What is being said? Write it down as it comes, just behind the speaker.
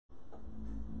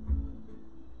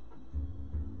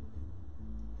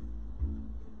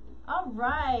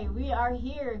right, we are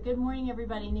here. Good morning,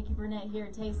 everybody. Nikki Burnett here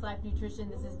at Taste Life Nutrition.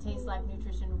 This is Taste Life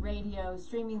Nutrition Radio,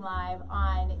 streaming live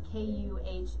on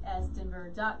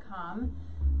KUHSdenver.com.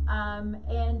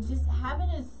 And just having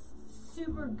a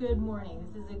super good morning.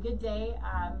 This is a good day.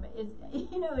 It's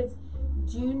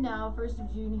June now, 1st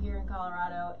of June here in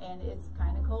Colorado, and it's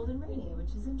kind of cold and rainy,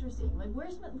 which is interesting. Like,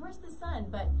 where's the sun?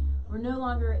 But we're no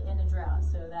longer in a drought,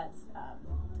 so that's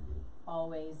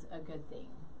always a good thing.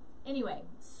 Anyway,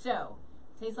 so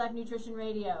Taste Life Nutrition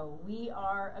Radio, we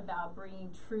are about bringing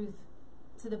truth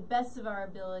to the best of our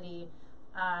ability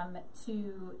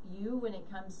to you when it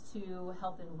comes to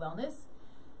health and wellness.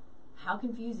 How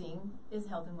confusing is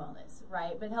health and wellness,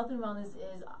 right? But health and wellness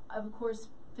is, of course,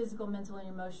 physical, mental, and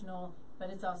emotional, but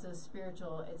it's also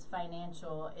spiritual, it's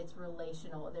financial, it's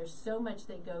relational. There's so much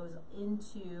that goes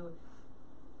into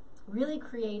really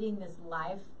creating this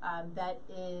life that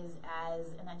is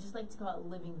and I just like to call it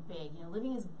living big.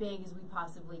 Living as big as we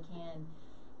possibly can,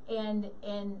 and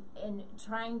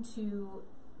trying to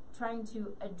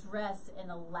address and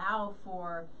allow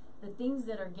for the things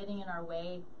that are getting in our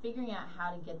way, figuring out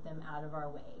how to get them out of our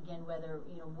way. Again, whether,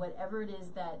 whatever it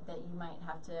is that you might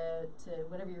have to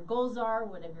whatever your goals are,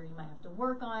 whatever you might have to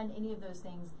work on, any of those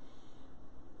things,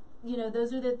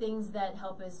 those are the things that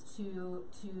help us to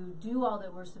do all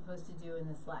that we're supposed to do in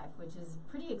this life, which is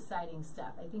pretty exciting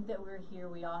stuff. I think that we're here,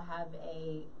 we all have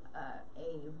a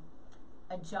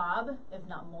job, if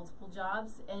not multiple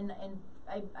jobs, and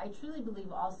I truly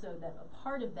believe also that a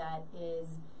part of that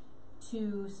is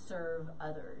to serve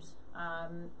others.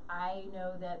 I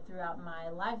know that throughout my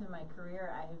life and my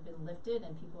career, I have been lifted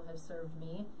and people have served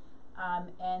me.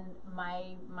 And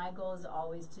my goal is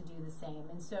always to do the same.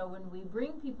 And so when we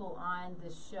bring people on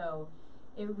this show,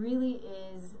 it really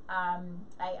is,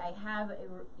 I have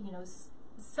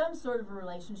some sort of a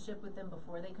relationship with them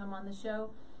before they come on the show.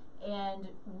 And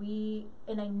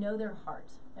I know their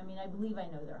heart. I believe I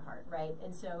know their heart, right?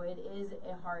 And so it is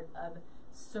a heart of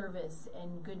service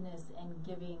and goodness and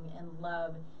giving and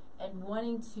love and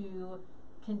wanting to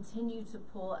continue to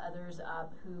pull others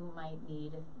up who might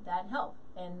need that help.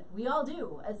 And we all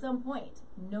do at some point,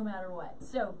 no matter what.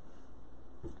 So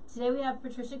today we have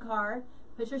Patricia Carr.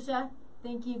 Patricia,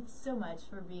 thank you so much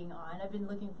for being on. I've been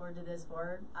looking forward to this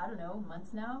for,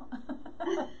 months now.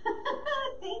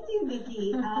 Thank you,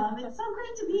 Nikki. It's so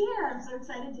great to be here. I'm so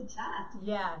excited to chat.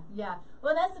 Yeah.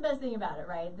 Well, that's the best thing about it,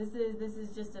 right? This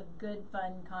is just a good,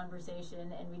 fun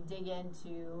conversation, and we dig in.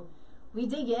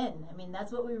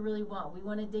 That's what we really want. We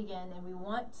want to dig in, and we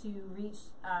want to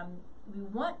reach, we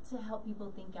want to help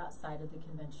people think outside of the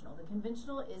conventional. The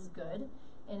conventional is good,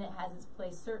 and it has its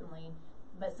place, certainly,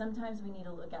 but sometimes we need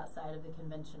to look outside of the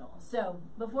conventional. So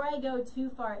before I go too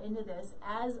far into this,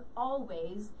 as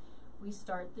always, we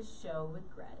start the show with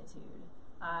gratitude.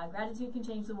 Gratitude can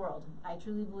change the world. I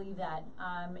truly believe that.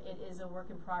 It is a work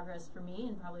in progress for me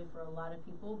and probably for a lot of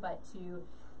people, but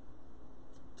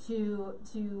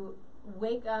to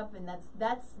wake up, and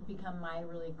that's become my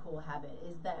really cool habit,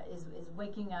 is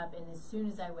waking up, and as soon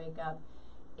as I wake up,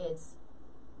 it's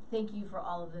thank you for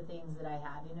all of the things that I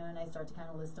have, and I start to kind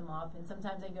of list them off, and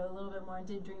sometimes I go a little bit more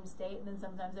into dream state, and then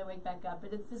sometimes I wake back up,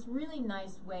 but it's this really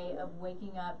nice way of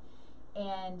waking up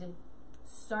and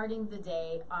starting the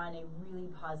day on a really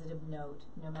positive note,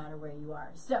 no matter where you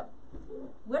are. So,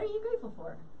 what are you grateful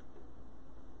for?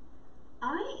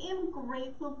 I am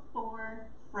grateful for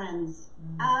friends.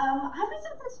 I was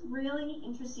at this really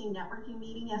interesting networking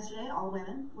meeting yesterday, all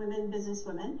women business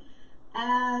women,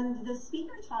 and the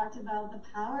speaker talked about the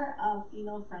power of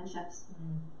female friendships.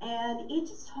 And it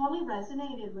just totally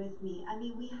resonated with me.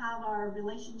 We have our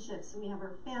relationships and we have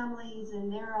our families, and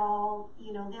they're all,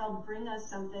 they all bring us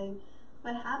something.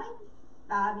 But having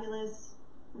fabulous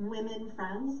women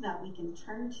friends that we can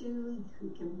turn to, who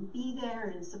can be there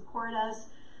and support us,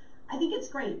 I think it's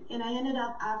great. And I ended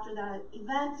up, after that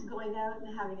event, going out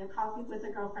and having a coffee with a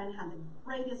girlfriend, had the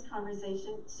greatest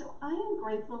conversation. So I am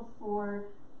grateful for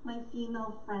my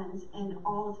female friends and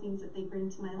all the things that they bring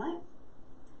to my life.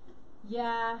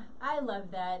 Yeah, I love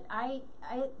that. I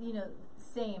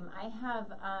same. I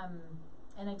have,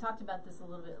 and I talked about this a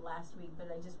little bit last week,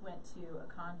 but I just went to a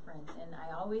conference, and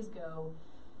I always go,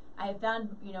 I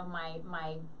found,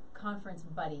 my conference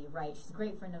buddy, right? She's a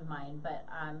great friend of mine, but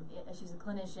she's a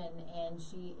clinician, and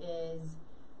she is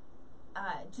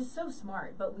just so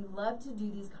smart. But we love to do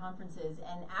these conferences,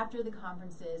 and after the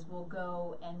conferences, we'll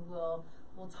go and we'll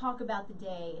talk about the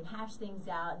day and hash things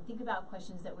out and think about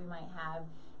questions that we might have,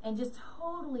 and just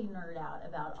totally nerd out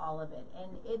about all of it.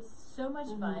 And it's so much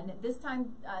fun. This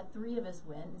time, 3 of us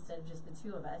went instead of just the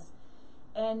 2 of us.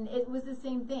 And it was the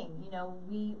same thing.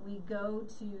 We go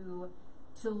to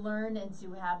to learn and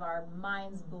to have our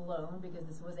minds blown, because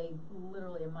this was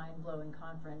literally a mind-blowing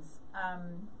conference.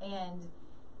 And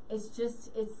it's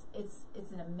just,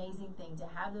 it's an amazing thing to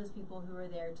have those people who are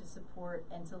there to support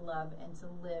and to love and to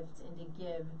lift and to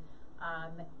give,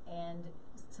 and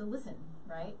to listen,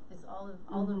 right? It's all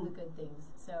of the good things.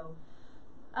 So,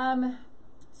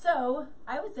 so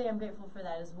I would say I'm grateful for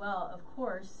that as well. Of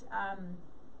course,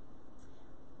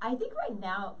 I think right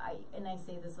now, and I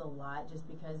say this a lot just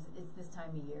because it's this time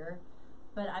of year,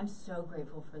 but I'm so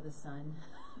grateful for the sun.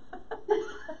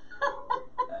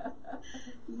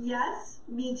 Yes,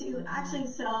 me too. Actually,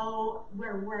 so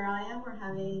where I am, we're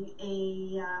having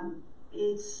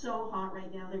it's so hot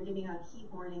right now. They're giving out heat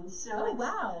warnings. So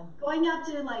it's going up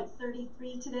to like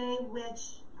 33 today,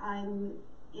 which I'm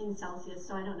in Celsius,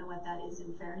 so I don't know what that is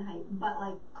in Fahrenheit, but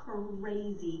like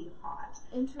crazy hot.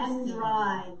 Interesting. And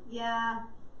dry. Yeah.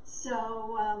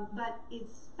 So, but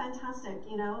it's fantastic.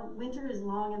 You know, winter is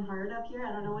long and hard up here.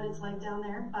 I don't know what it's like down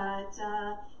there, but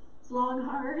it's long,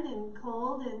 hard, and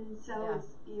cold, and so it's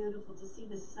beautiful to see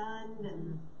the sun,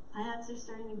 and plants are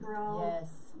starting to grow.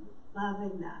 Yes.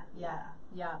 Loving that.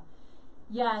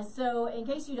 Yeah. So, in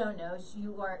case you don't know,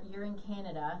 you're in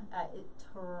Canada,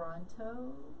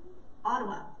 Toronto.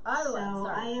 Ottawa. So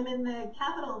sorry. I am in the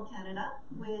capital of Canada,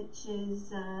 which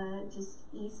is just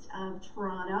east of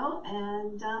Toronto,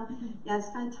 and yeah, it's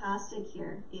fantastic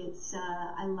here. It's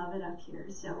I love it up here.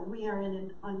 So we are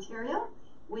in Ontario,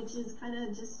 which is kind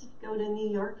of just go to New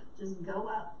York, just go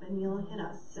up and you'll hit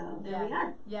us. So there we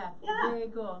are. Yeah. Very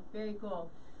cool. Very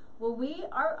cool. Well,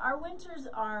 our winters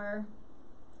are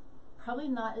probably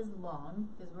not as long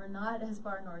because we're not as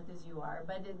far north as you are,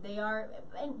 but they are.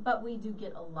 But we do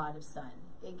get a lot of sun.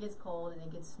 It gets cold and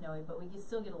it gets snowy, but we can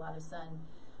still get a lot of sun.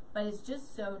 But it's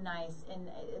just so nice. And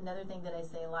another thing that I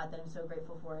say a lot that I'm so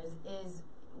grateful for is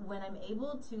when I'm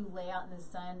able to lay out in the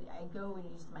sun. I go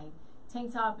and use my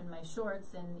tank top and my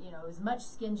shorts, and as much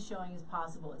skin showing as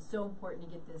possible. It's so important to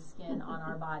get this skin on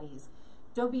our bodies.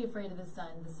 Don't be afraid of the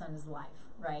sun. The sun is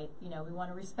life, right? We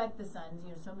want to respect the sun.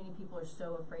 So many people are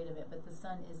so afraid of it, but the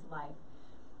sun is life.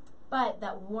 But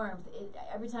that warmth,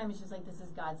 every time it's just like, this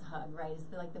is God's hug, right? It's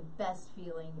like the best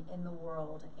feeling in the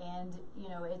world. And,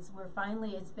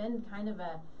 it's been kind of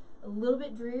a little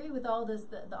bit dreary with all this,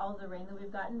 all the rain that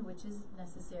we've gotten, which is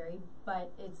necessary.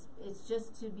 But it's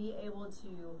just to be able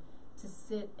to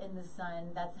sit in the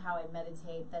sun. That's how I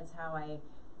meditate. That's how I,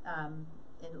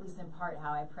 at least in part,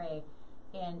 how I pray.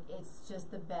 And it's just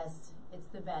the best. It's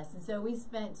the best. And so we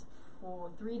spent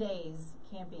 3 days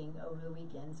camping over the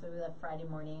weekend. So we left Friday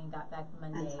morning and got back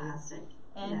Monday. Fantastic.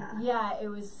 And it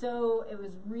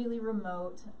was really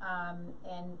remote,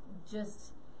 and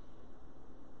just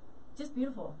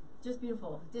beautiful. Just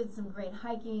beautiful. Did some great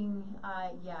hiking.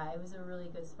 It was a really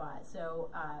good spot. So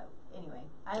anyway,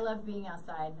 I love being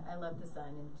outside. I love the sun,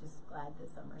 and just glad that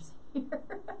summer's here.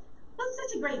 Well,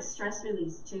 it's such a great stress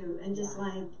release too, and just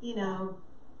kind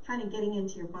of getting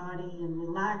into your body and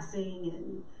relaxing,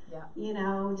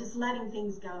 and just letting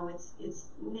things go. It's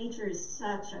nature is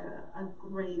such a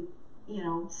great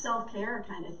self-care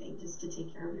kind of thing, just to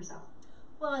take care of yourself.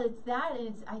 Well, it's that,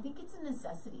 and I think it's a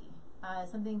necessity,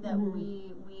 something that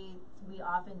we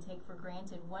often take for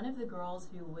granted. One of the girls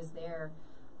who was there,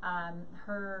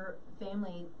 her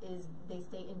family they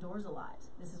stay indoors a lot.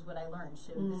 This is what I learned.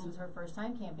 This was her first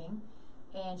time camping,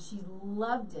 and she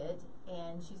loved it.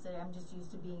 And she said, "I'm just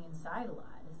used to being inside a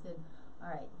lot." I said, "All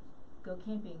right, go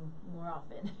camping more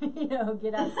often.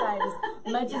 Get outside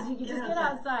as much as you can. Just get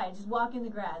outside. Just walk in the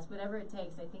grass, whatever it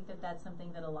takes." I think that's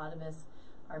something that a lot of us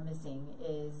are missing,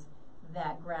 is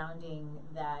that grounding,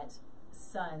 that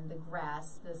sun, the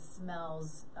grass, the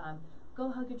smells. Go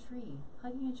hug a tree.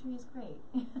 Hugging a tree is great.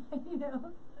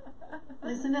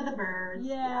 Listen to the birds.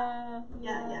 Yeah.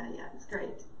 It's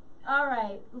great. All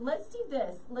right, let's do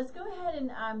this. Let's go ahead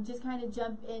and just kind of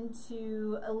jump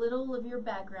into a little of your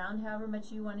background, however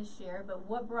much you want to share. But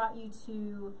what brought you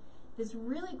to this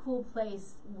really cool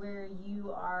place where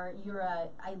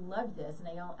I loved this, and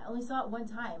I only saw it one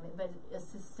time, but a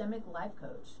systemic life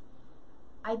coach.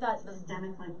 I thought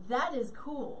that is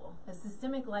cool. A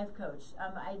systemic life coach.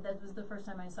 That was the first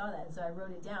time I saw that, and so I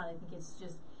wrote it down. I think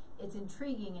it's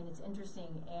intriguing and it's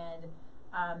interesting, and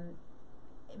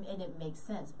it makes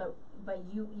sense. But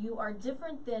you are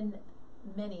different than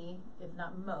many, if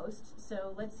not most.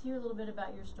 So let's hear a little bit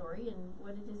about your story and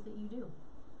what it is that you do.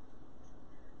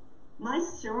 My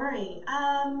story.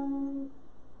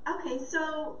 Okay,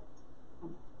 so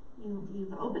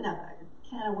you've opened up a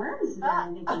can of worms there,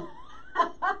 Nikki.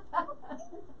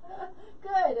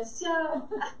 Good. So,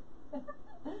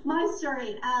 my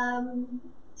story.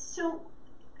 So,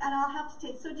 and I'll have to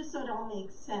take, so just so it all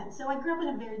makes sense. So I grew up in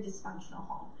a very dysfunctional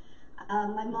home.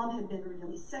 My mom had been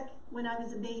really sick when I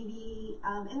was a baby,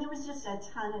 and there was just a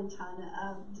ton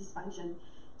of dysfunction.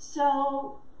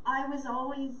 So I was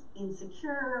always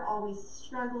insecure, always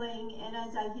struggling, and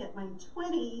as I hit my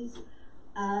 20s,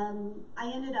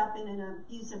 I ended up in an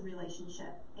abusive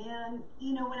relationship. And,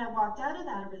 you know, when I walked out of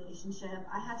that relationship,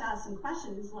 I had to ask some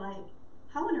questions like,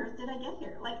 how on earth did I get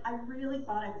here? Like, I really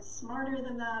thought I was smarter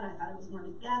than that. I thought I was more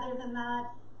together than that,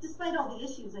 despite all the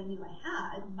issues I knew I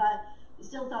had, but I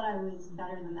still thought I was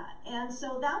better than that. And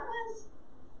so that was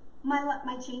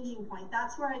my changing point.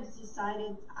 That's where I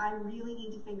decided I really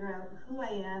need to figure out who I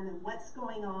am and what's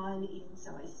going on. And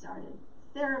so I started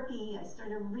therapy, I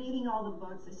started reading all the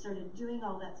books, I started doing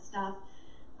all that stuff.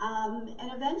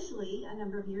 And eventually, a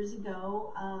number of years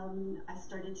ago, I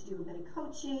started to do a bit of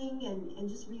coaching and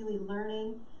just really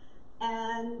learning.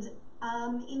 And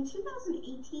in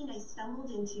 2018, I stumbled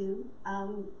into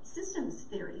systems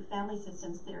theory, family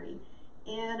systems theory.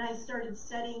 And I started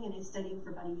studying, and I studied for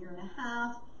about a year and a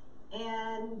half,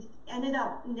 and ended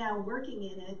up now working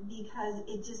in it because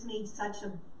it just made such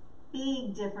a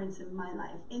big difference in my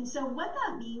life. And so what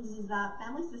that means is that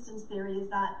family systems theory is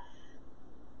that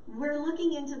we're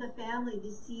looking into the family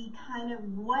to see kind of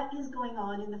what is going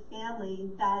on in the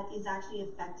family that is actually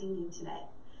affecting you today.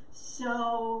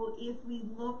 So if we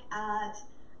look at,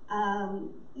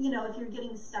 you know, if you're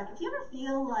getting stuck, if you ever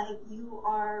feel like you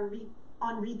are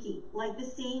on repeat, like the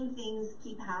same things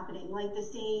keep happening, like the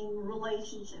same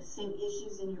relationships, same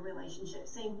issues in your relationship,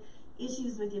 same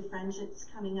issues with your friendships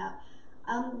coming up.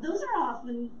 Those are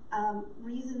often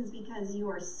reasons because you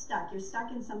are stuck. You're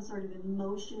stuck in some sort of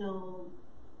emotional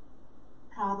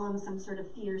problem, some sort of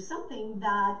fear, something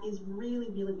that is really,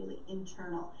 really, really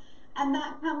internal. And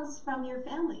that comes from your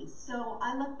family. So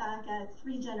I look back at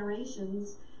 3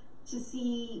 generations to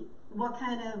see what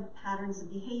kind of patterns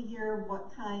of behavior,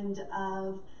 what kind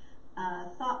of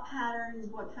thought patterns,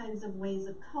 what kinds of ways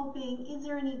of coping. Is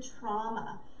there any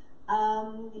trauma?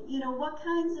 You know, what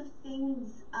kinds of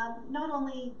things, not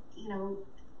only, you know,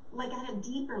 like at a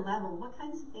deeper level, what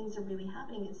kinds of things are really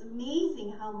happening? It's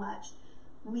amazing how much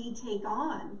we take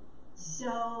on.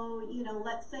 So, you know,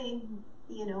 let's say,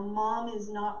 you know, mom is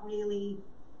not really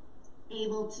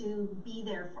able to be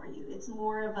there for you. It's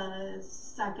more of a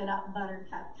suck it up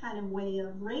buttercup kind of way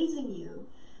of raising you.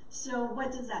 So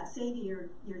what does that say to your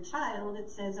child?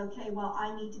 It says, okay, well,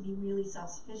 I need to be really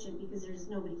self-sufficient because there's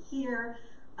nobody here.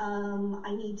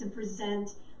 I need to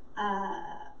present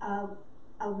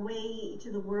a way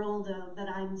to the world of that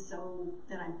I'm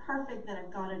perfect, that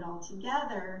I've got it all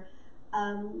together.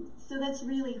 So that's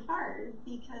really hard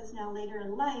because now later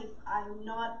in life,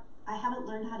 I haven't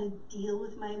learned how to deal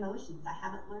with my emotions. I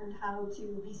haven't learned how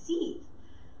to receive.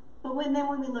 But when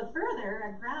we look further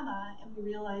at grandma and we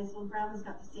realize, well, grandma's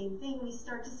got the same thing, we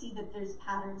start to see that there's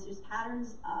patterns. There's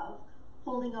patterns of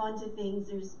holding on to things.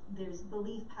 There's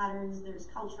belief patterns. There's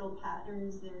cultural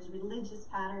patterns. There's religious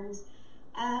patterns.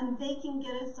 And they can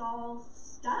get us all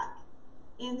stuck.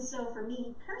 And so for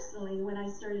me personally, when I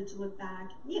started to look back,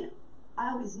 you know,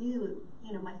 I always knew,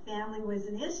 you know, my family was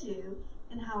an issue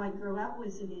and how I grew up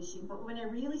was an issue. But when I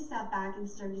really sat back and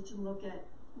started to look at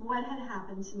what had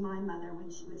happened to my mother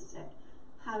when she was sick,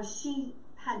 how she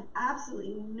had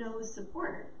absolutely no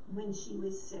support when she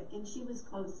was sick and she was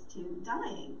close to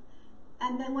dying.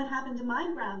 And then what happened to my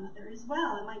grandmother as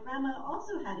well. And my grandma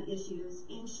also had issues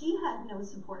and she had no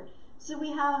support. So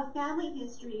we have a family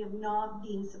history of not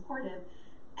being supportive,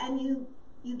 and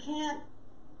you can't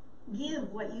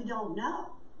give what you don't know.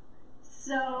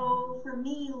 So for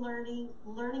me,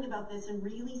 learning about this and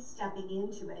really stepping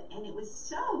into it, and it was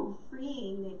so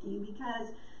freeing, Nikki, because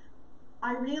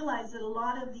I realized that a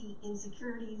lot of the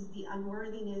insecurities, the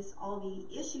unworthiness, all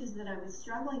the issues that I was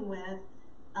struggling with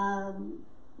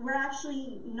were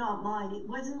actually not mine. It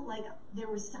wasn't like there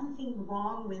was something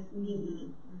wrong with me.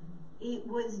 It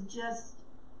was just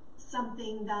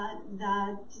something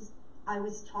that just I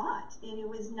was taught, and it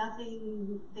was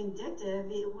nothing vindictive.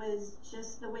 It was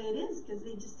just the way it is because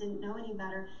they just didn't know any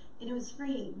better. And it was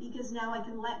freeing because now I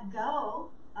can let go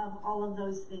of all of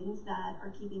those things that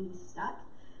are keeping me stuck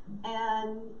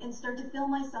and start to fill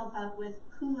myself up with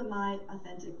who am I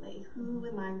authentically, who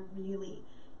am I really,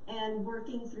 and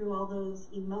working through all those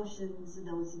emotions,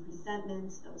 those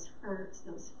resentments, those hurts,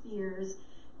 those fears,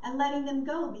 and letting them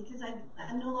go because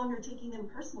I'm no longer taking them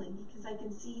personally because I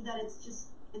can see that it's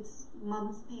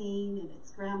mom's pain and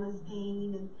it's grandma's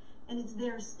pain and it's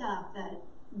their stuff that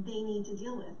they need to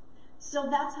deal with. So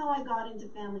that's how I got into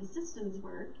family systems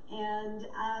work, and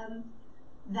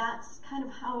that's kind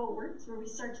of how it works, where we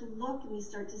start to look and we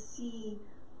start to see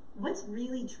what's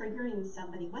really triggering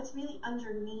somebody, what's really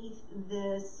underneath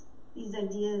these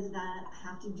ideas that I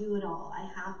have to do it all, I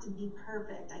have to be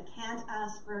perfect, I can't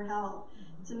ask for help.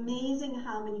 It's amazing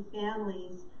how many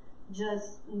families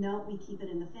just, no, we keep it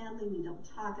in the family, we don't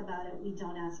talk about it, we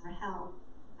don't ask for help.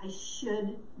 I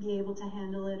should be able to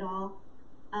handle it all.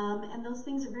 And those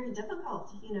things are very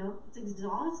difficult, you know. It's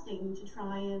exhausting to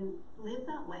try and live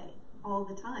that way all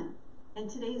the time. In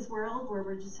today's world where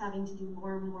we're just having to do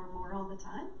more and more and more all the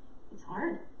time, it's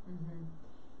hard. Mm-hmm.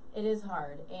 It is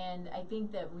hard. And I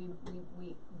think that we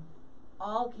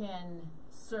all can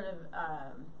sort of,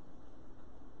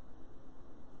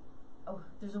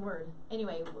 there's a word.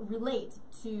 Anyway, relate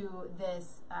to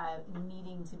this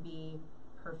needing to be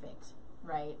perfect,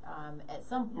 right? At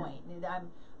some point. Yeah.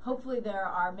 Hopefully there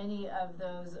are many of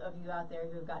those of you out there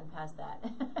who have gotten past that.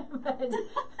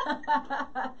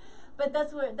 But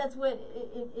that's what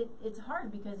it's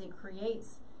hard because it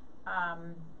creates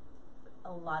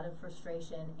a lot of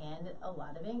frustration and a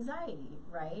lot of anxiety,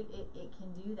 right? It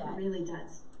can do that. It really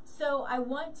does. So I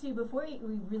want to, before we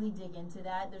really dig into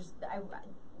that,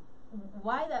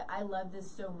 why that I love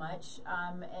this so much,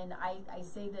 and I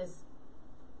say this,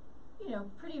 you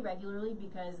know, pretty regularly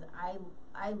because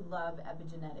I love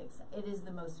epigenetics. It is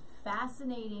the most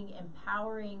fascinating,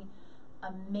 empowering,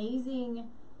 amazing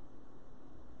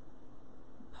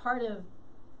part of,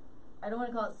 I don't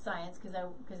want to call it science because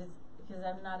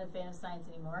I'm not a fan of science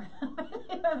anymore.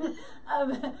 You know,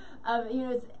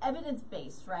 it's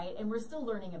evidence-based, right? And we're still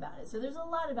learning about it. So there's a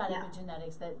lot about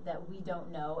epigenetics that we don't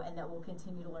know and that we'll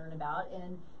continue to learn about,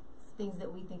 and things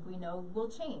that we think we know will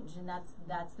change. And that's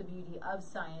the beauty of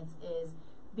science, is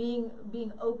being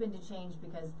open to change,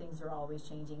 because things are always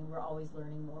changing and we're always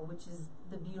learning more, which is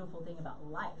the beautiful thing about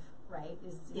life, right?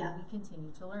 Is that we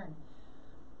continue to learn.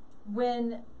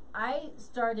 When I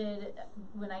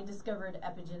discovered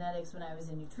epigenetics when I was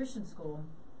in nutrition school,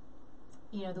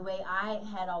 you know, the way I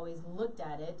had always looked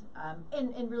at it,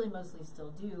 and really mostly still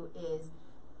do, is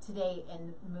today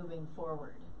and moving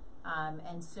forward.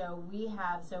 And so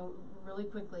so really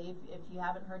quickly, if you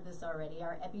haven't heard this already,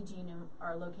 our epigenome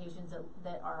are locations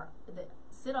that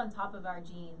sit on top of our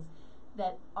genes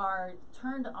that are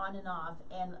turned on and off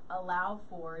and allow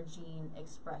for gene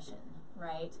expression,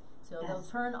 right? So they'll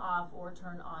turn off or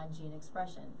turn on gene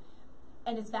expression.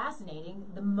 And it's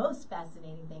fascinating. The most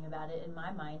fascinating thing about it, in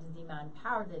my mind, is the amount of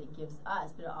power that it gives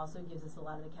us, but it also gives us a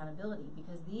lot of accountability,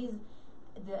 because the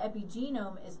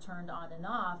epigenome is turned on and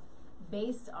off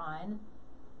based on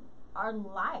our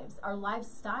lives, our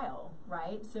lifestyle,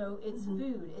 right? So it's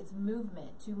food, it's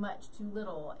movement, too much, too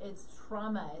little, it's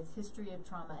trauma, it's history of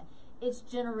trauma, it's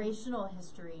generational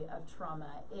history of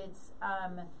trauma, it's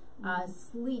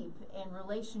sleep and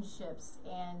relationships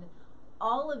and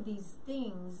all of these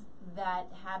things that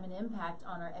have an impact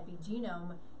on our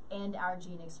epigenome and our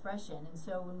gene expression. And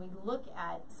so when we look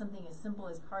at something as simple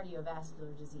as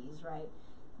cardiovascular disease, right,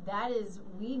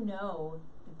 we know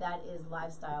that is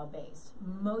lifestyle based.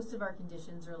 Most of our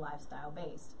conditions are lifestyle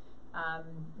based.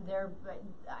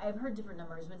 I've heard different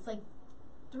numbers, but it's like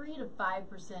 3 to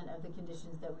 5% of the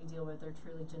conditions that we deal with are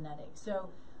truly genetic. So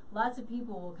lots of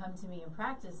people will come to me in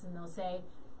practice and they'll say,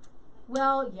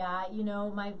 well, yeah, you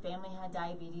know, my family had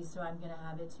diabetes, so I'm going to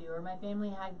have it too. Or my family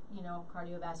had, you know,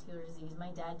 cardiovascular disease. My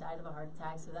dad died of a heart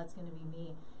attack, so that's going to be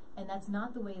me. And that's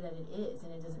not the way that it is,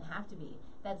 and it doesn't have to be.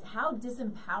 That's how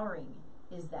disempowering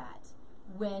is that.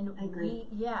 When we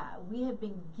have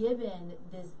been given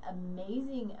this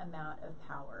amazing amount of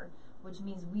power, which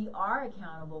means we are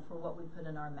accountable for what we put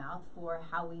in our mouth, for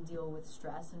how we deal with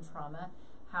stress and trauma,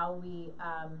 how we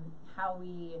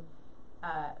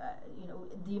you know,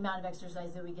 the amount of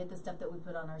exercise that we get, the stuff that we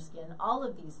put on our skin, all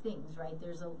of these things, right?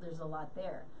 There's a lot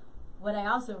there. What I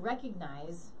also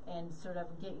recognize, and sort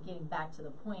of getting back to the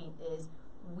point, is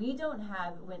we don't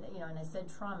have, and I said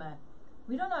trauma,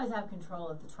 we don't always have control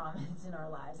of the trauma that's in our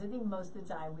lives. I think most of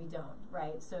the time we don't,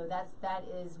 right? So that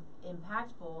is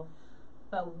impactful,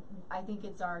 but I think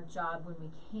it's our job when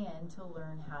we can to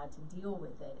learn how to deal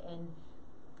with it. And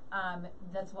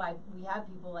that's why we have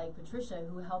people like Patricia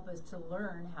who help us to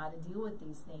learn how to deal with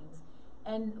these things.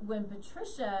 And when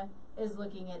Patricia is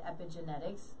looking at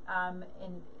epigenetics, and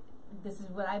this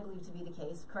is what I believe to be the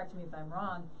case, correct me if I'm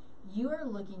wrong, you are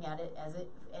looking at it as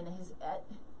at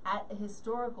a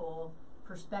historical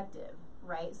perspective,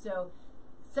 right? So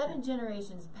 7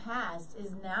 generations past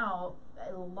is now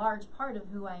a large part of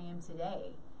who I am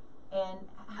today. And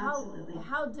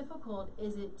how difficult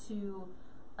is it to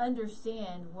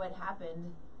understand what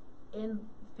happened in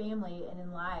family and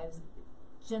in lives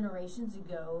generations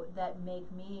ago that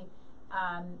make me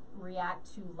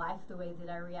react to life the way that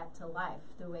I react to life,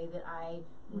 the way that I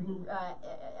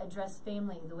address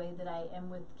family, the way that I am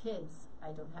with kids.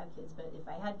 I don't have kids, but if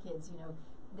I had kids,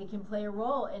 they can play a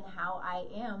role in how I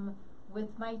am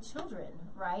with my children,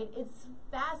 right? It's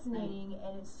fascinating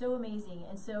and it's so amazing.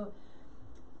 And so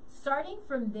starting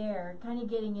from there, kind of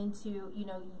getting into,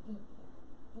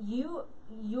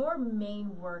 your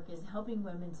main work is helping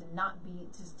women to not be,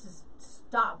 to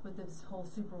stop with this whole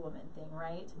Superwoman thing,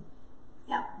 right?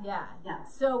 Yeah.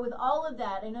 So with all of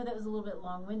that, I know that was a little bit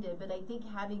long-winded, but I think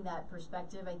having that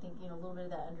perspective, I think, a little bit of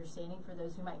that understanding for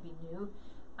those who might be new,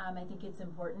 I think it's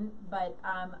important. But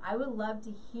I would love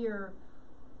to hear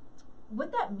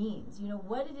what that means,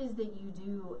 what it is that you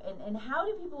do, and how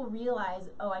do people realize,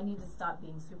 oh, I need to stop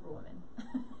being Superwoman?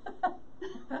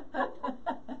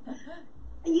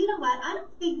 You know what? I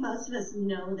don't think most of us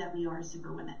know that we are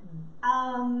Superwomen.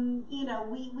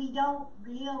 We don't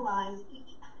realize,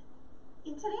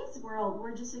 in today's world,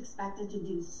 we're just expected to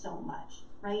do so much,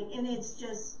 right? And it's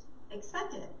just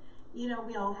expected. We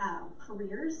all have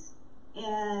careers,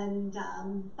 and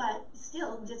but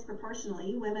still,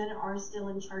 disproportionately, women are still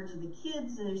in charge of the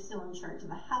kids, and they're still in charge of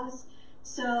the house.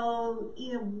 So,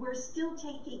 we're still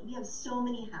we have so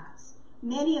many hats.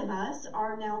 Many of us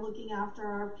are now looking after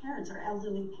our parents, our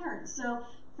elderly parents. So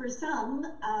for some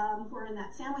who are in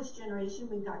that sandwich generation,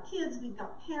 we've got kids, we've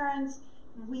got parents,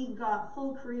 we've got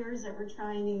full careers that we're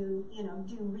trying to,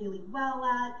 do really well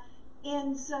at.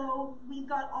 And so we've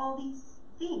got all these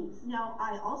things. Now,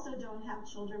 I also don't have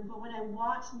children, but when I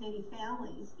watch many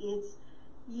families, it's,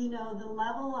 the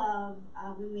level of,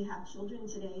 when we have children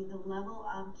today, the level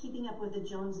of keeping up with the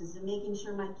Joneses and making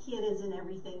sure my kid is in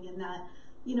everything, and that,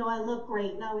 I look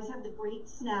great and I always have the great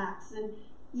snacks. And,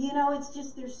 it's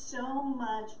just, there's so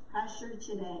much pressure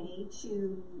today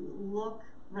to look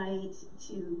right,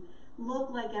 to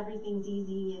look like everything's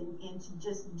easy, and to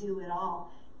just do it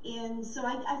all. And so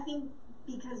I think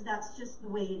because that's just the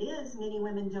way it is, many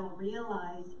women don't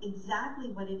realize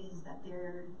exactly what it is that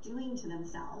they're doing to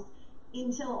themselves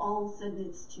until all of a sudden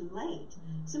it's too late.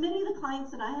 So many of the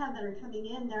clients that I have that are coming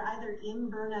in, they're either in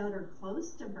burnout or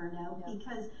close to burnout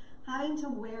because having to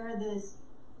wear this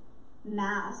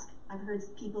mask, I've heard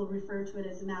people refer to it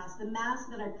as a mask, the mask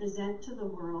that I present to the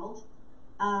world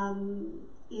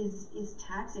is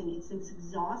taxing, it's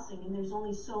exhausting, and there's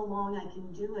only so long I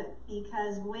can do it,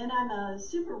 because when I'm a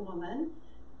Superwoman,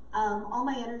 all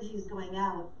my energy is going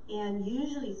out, and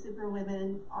usually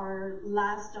Superwomen are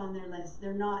last on their list.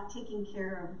 They're not taking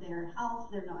care of their health,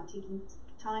 they're not taking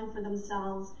time for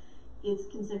themselves. It's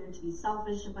considered to be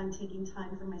selfish if I'm taking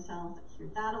time for myself. I hear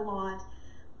that a lot.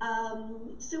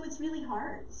 So it's really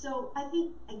hard. So I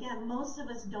think, again, most of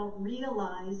us don't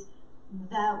realize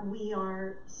that we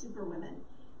are Superwomen.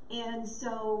 And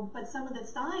so, but some of the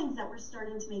signs that we're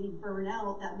starting to maybe burn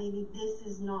out, that maybe this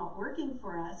is not working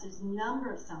for us, there's a number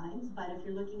of signs, but if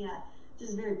you're looking at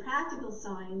just very practical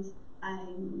signs,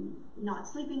 I'm not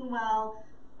sleeping well,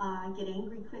 I get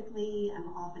angry quickly, I'm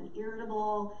often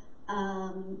irritable,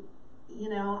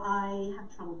 I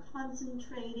have trouble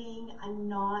concentrating, I'm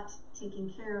not taking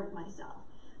care of myself.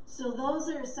 So those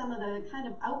are some of the kind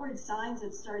of outward signs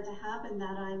that start to happen,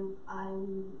 that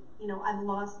I've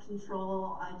lost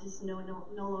control, I just no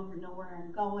longer know where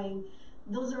I'm going.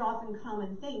 Those are often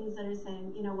common things that are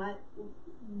saying, you know what,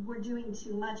 we're doing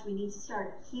too much, we need to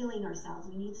start healing ourselves,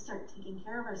 we need to start taking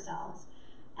care of ourselves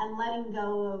and letting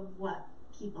go of what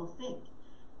people think.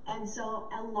 And so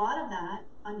a lot of that,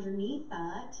 underneath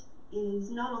that,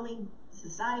 is not only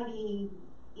society,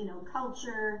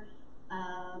 culture,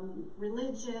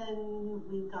 religion,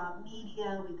 we've got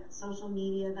media, we've got social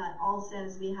media that all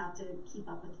says we have to keep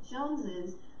up with the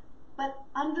Joneses. But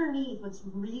underneath, what's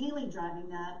really driving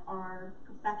that are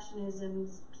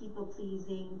perfectionisms, people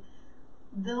pleasing,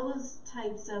 those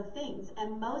types of things.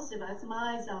 And most of us,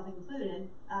 myself included,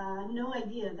 no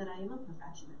idea that I am a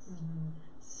perfectionist.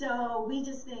 So we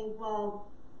just think, well,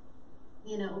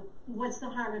 what's the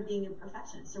harm of being a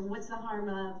perfectionist, or what's the harm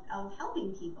of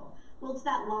helping people? Well, it's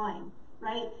that line,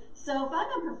 right? So if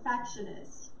I'm a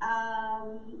perfectionist,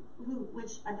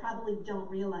 which I probably don't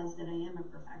realize that I am a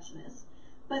perfectionist,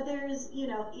 but there's,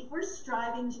 if we're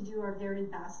striving to do our very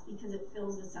best because it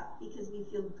fills us up, because we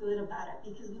feel good about it,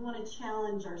 because we want to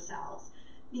challenge ourselves,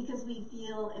 because we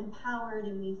feel empowered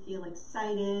and we feel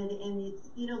excited, and it's,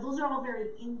 those are all very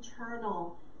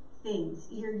internal things.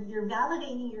 You're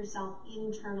validating yourself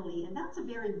internally, and that's a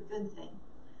very good thing.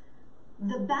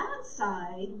 The bad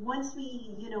side, once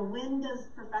we, when does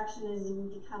perfectionism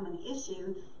become an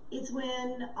issue? It's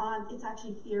when it's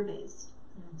actually fear-based.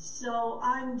 So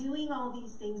I'm doing all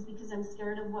these things because I'm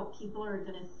scared of what people are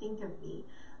going to think of me.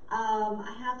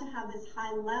 I have to have this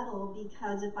high level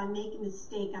because if I make a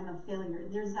mistake, I'm a failure.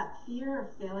 There's that fear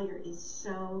of failure is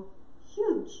so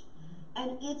huge.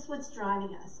 And it's what's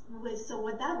driving us. So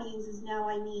what that means is now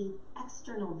I need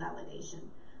external validation.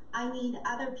 I need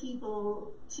other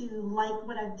people to like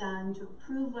what I've done, to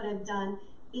approve what I've done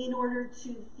in order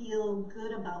to feel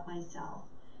good about myself.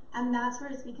 And that's where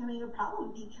it's becoming a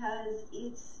problem because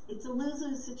it's a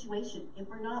lose-lose situation. If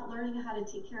we're not learning how to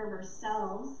take care of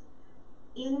ourselves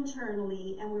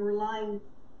internally and we're relying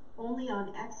only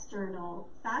on external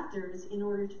factors in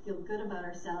order to feel good about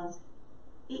ourselves,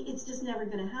 it's just never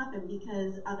going to happen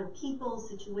because other people,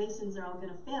 situations are all going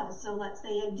to fail. So let's say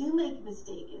I do make a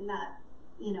mistake in that,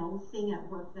 thing at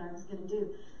work that I was going to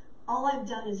do. All I've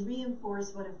done is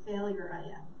reinforce what a failure I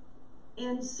am.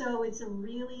 And so it's a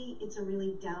really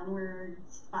downward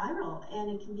spiral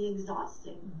and it can be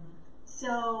exhausting. Mm-hmm.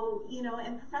 So,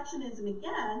 and perfectionism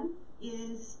again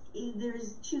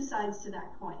there's two sides to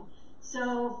that coin.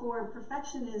 So for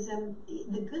perfectionism,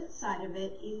 the good side of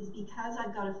it is because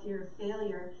I've got a fear of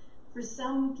failure, for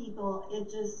some people it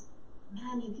just,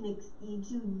 man, you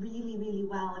do really, really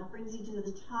well. It brings you to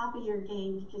the top of your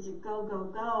game because you go, go,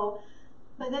 go.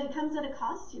 But then it comes at a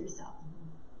cost to yourself.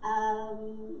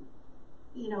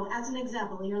 As an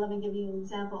example, here, let me give you an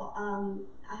example.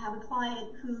 I have a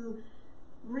client who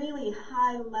really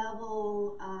high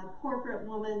level corporate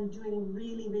woman doing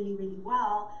really, really, really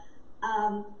well.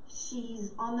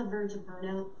 She's on the verge of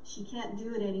burnout. She can't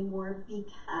do it anymore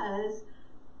because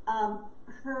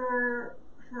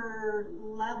her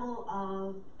level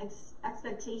of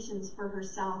expectations for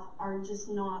herself are just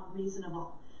not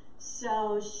reasonable.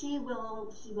 So she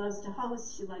loves to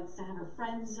host, she likes to have her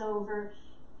friends over,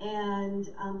 and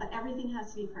but everything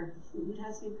has to be perfect. The food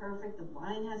has to be perfect, the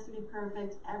wine has to be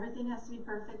perfect, everything has to be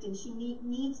perfect, and she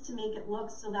needs to make it look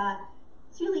so that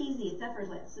it's really easy, it's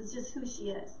effortless, it's just who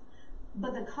she is.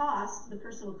 But the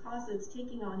personal cost it's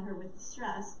taking on her with the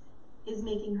stress is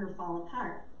making her fall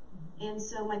apart. Mm-hmm. And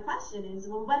so my question is,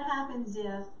 well, what happens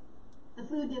if the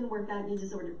food didn't work out and you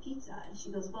just ordered pizza? And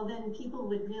she goes, well, then people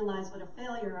would realize what a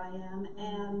failure I am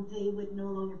and they would no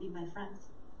longer be my friends.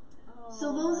 Oh.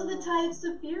 So those are the types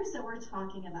of fears that we're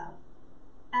talking about.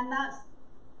 And that's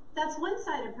one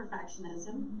side of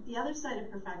perfectionism. Mm-hmm. The other side of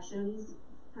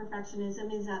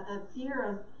perfectionism is that the fear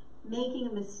of making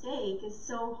a mistake is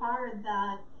so hard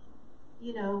that,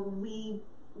 we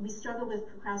struggle with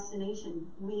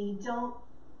procrastination. We don't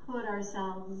put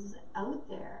ourselves out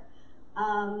there.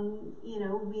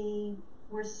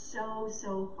 We're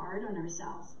so hard on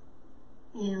ourselves.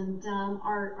 And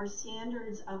our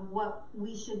standards of what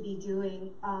we should be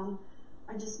doing are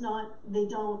just not, they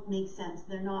don't make sense.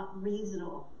 They're not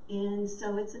reasonable. And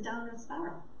so it's a downward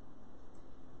spiral.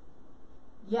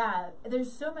 Yeah,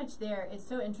 there's so much there. It's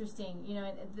so interesting.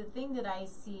 The thing that I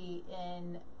see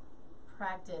in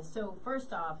practice. So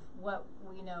first off, what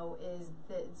we know is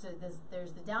that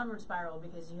there's the downward spiral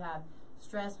because you have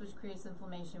stress, which creates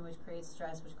inflammation, which creates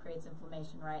stress, which creates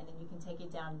inflammation, right? And then you can take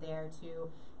it down there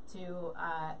to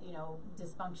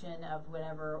dysfunction of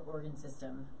whatever organ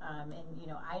system. And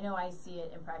I know I see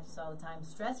it in practice all the time.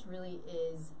 Stress really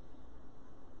is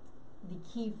the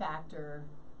key factor,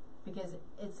 because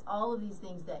it's all of these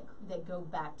things that go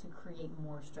back to create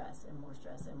more stress and more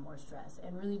stress and more stress,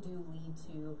 and really do lead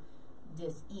to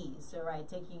dis-ease. So right,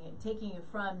 taking it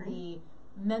from the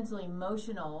mental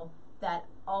emotional that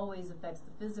always affects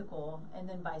the physical, and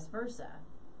then vice versa,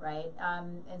 right?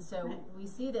 And so we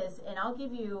see this, and I'll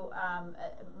give you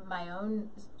my own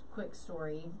quick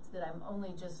story that I'm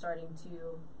only just starting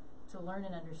to learn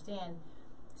and understand.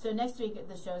 So next week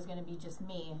the show is going to be just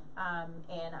me,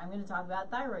 and I'm going to talk about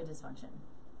thyroid dysfunction.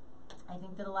 I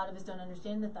think that a lot of us don't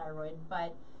understand the thyroid,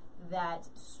 but that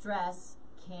stress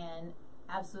can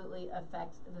absolutely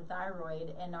affect the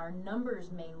thyroid, and our numbers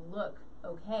may look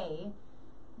okay,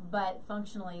 but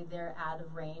functionally they're out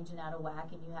of range and out of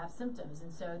whack, and you have symptoms.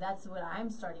 And so that's what I'm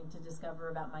starting to discover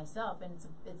about myself, and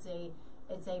it's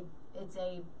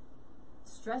a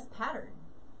stress pattern.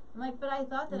 I'm like, but I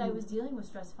thought that I was dealing with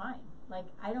stress fine. Like,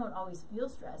 I don't always feel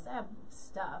stress. I have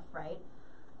stuff, right?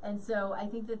 And so I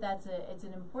think that it's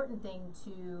an important thing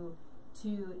to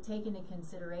take into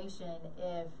consideration.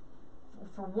 If,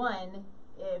 for one,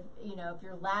 if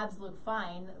your labs look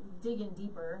fine, dig in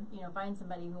deeper. Find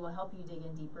somebody who will help you dig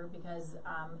in deeper, because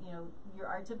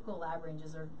our typical lab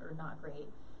ranges are not great.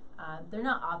 They're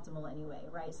not optimal anyway,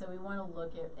 right? So we want to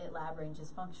look at lab ranges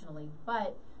functionally.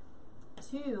 But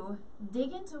two,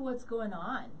 dig into what's going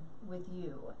on with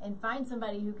you, and find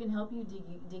somebody who can help you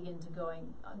dig into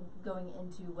going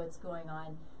into what's going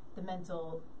on, the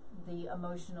mental, the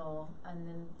emotional, and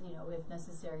then if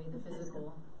necessary the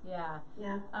physical Yeah.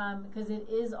 Yeah. Because it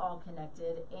is all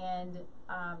connected, and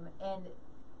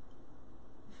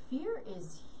fear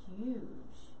is huge.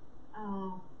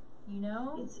 Oh, You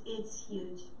know? it's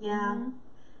huge. Yeah. Mm-hmm.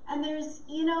 And there's,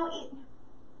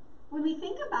 when we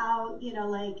think about,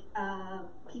 like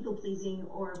people pleasing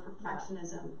or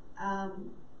perfectionism,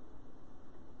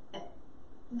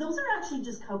 those are actually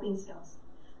just coping skills.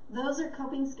 Those are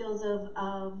coping skills of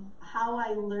how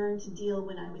I learned to deal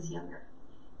when I was younger.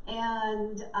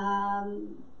 And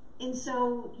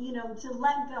so, to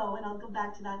let go, and I'll go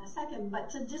back to that in a second, but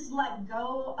to just let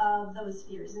go of those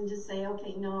fears and just say,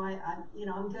 okay, no,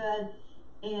 I'm good,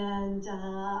 and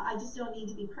I just don't need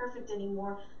to be perfect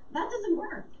anymore. That doesn't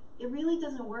work. It really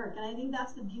doesn't work. And I think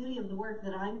that's the beauty of the work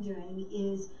that I'm doing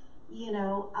is, we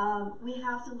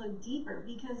have to look deeper,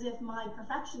 because if my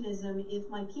perfectionism, if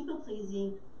my people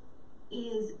pleasing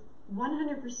is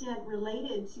 100%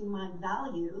 related to my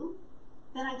value,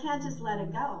 then I can't just let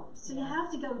it go. So you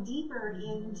have to go deeper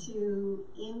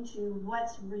into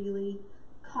what's really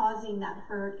causing that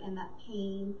hurt and that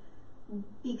pain,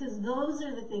 because those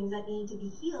are the things that need to be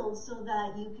healed so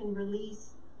that you can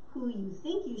release who you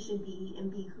think you should be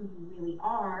and be who you really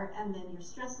are, and then your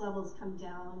stress levels come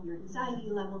down, your anxiety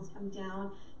levels come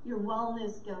down, your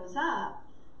wellness goes up.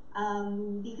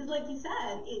 Because like you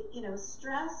said,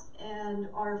 stress and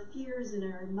our fears and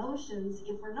our emotions,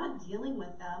 if we're not dealing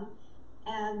with them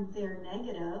and they're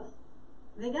negative,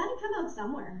 they got to come out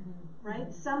somewhere,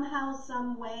 right? Somehow,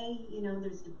 some way,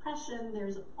 there's depression,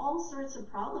 there's all sorts of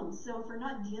problems. So if we're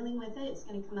not dealing with it, it's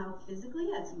going to come out physically,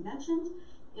 as you mentioned.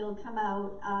 It'll come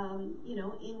out,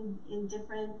 in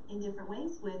different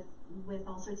ways with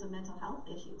all sorts of mental health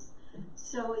issues.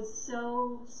 So it's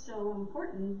so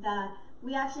important that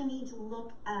we actually need to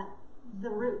look at the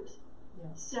root.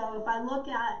 Yeah. So if I look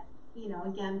at,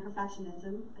 again,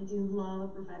 perfectionism, I do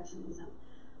love perfectionism.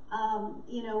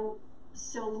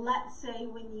 So let's say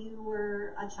when you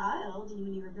were a child,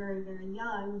 when you were very, very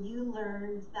young, you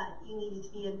learned that you needed to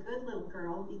be a good little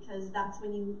girl because that's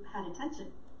when you had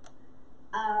attention.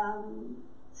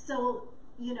 So,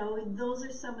 those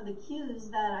are some of the cues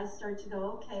that I start to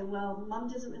go, okay, well, mom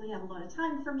doesn't really have a lot of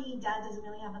time for me, dad doesn't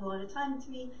really have a lot of time to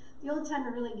me. The only time I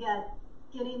really get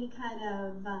any kind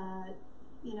of,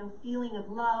 feeling of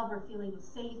love or feeling of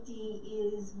safety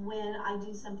is when I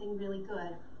do something really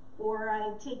good, or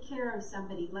I take care of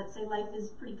somebody. Let's say life is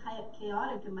pretty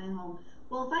chaotic in my home.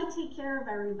 Well, if I take care of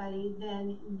everybody,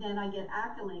 then I get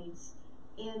accolades.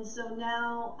 And so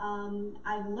now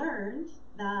I've learned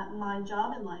that my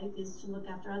job in life is to look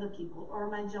after other people, or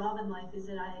my job in life is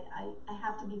that I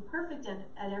have to be perfect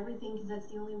at everything, because that's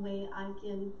the only way I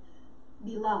can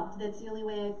be loved. That's the only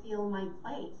way I feel my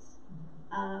place.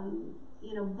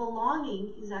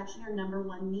 Belonging is actually our number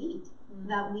one need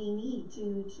that we need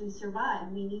to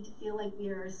survive. We need to feel like we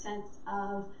are a sense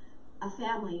of a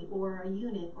family or a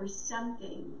unit or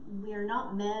something. We are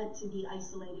not meant to be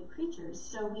isolated creatures.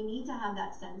 So we need to have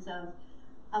that sense of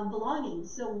belonging.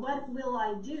 So what will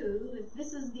I do if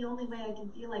this is the only way I can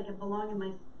feel like I belong in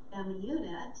my family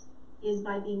unit is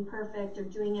by being perfect or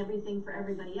doing everything for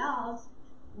everybody else?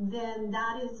 Then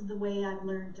that is the way I've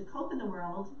learned to cope in the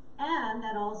world. And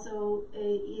that also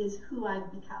is who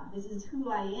I've become. This is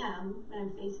who I am when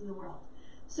I'm facing the world.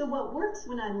 So what works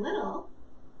when I'm little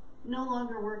no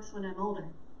longer works when I'm older.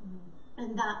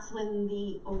 And that's when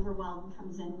the overwhelm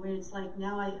comes in, where it's like,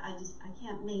 now I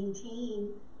can't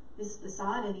maintain this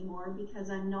facade anymore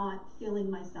because I'm not filling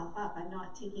myself up. I'm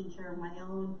not taking care of my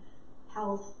own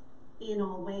health in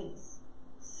all ways.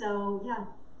 So yeah,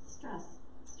 stress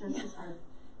is hard.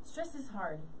 Stress is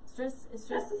hard. Stress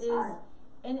is hard.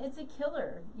 And it's a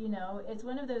killer, It's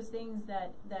one of those things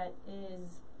that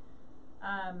is,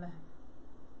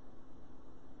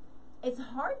 it's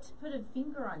hard to put a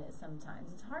finger on it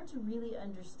sometimes. It's hard to really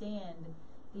understand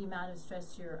the amount of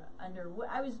stress you're under.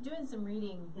 I was doing some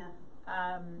reading,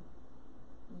 I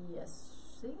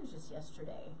think it was just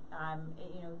yesterday. I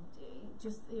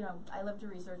love to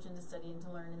research and to study and to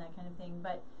learn and that kind of thing,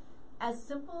 but as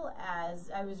simple as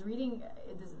I was reading,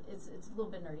 it's a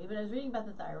little bit nerdy, but I was reading about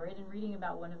the thyroid and reading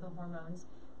about one of the hormones,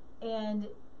 and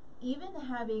even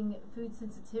having food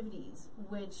sensitivities,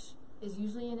 which is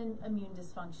usually an immune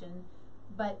dysfunction,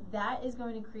 but that is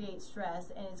going to create stress,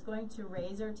 and it's going to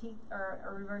raise our teeth or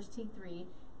reverse T3,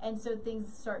 and so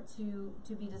things start to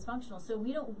be dysfunctional. So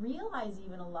we don't realize,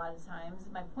 even a lot of times,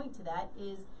 my point to that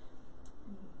is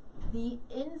the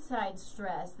inside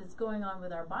stress that's going on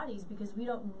with our bodies, because we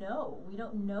don't know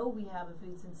we have a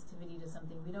food sensitivity to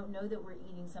something. We don't know that we're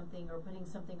eating something or putting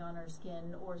something on our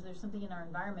skin, or there's something in our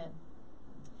environment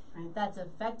that's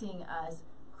affecting us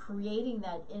creating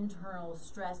that internal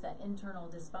stress, that internal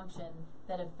dysfunction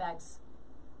that affects,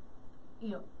 you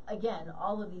know, again,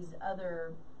 all of these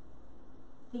other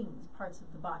things, parts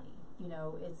of the body. You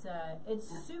know, it's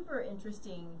super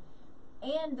interesting,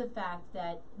 and the fact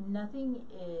that nothing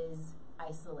is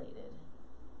isolated.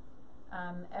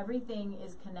 Everything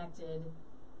is connected.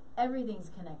 Everything's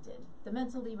connected. The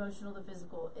mental, the emotional, the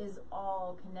physical is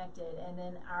all connected, and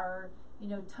then our, you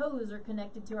know, toes are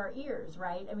connected to our ears,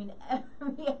 right? I mean,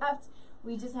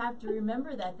 we just have to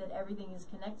remember that everything is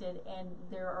connected, and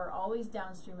there are always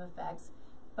downstream effects.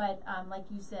 But like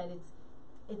you said,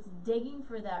 it's digging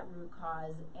for that root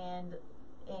cause and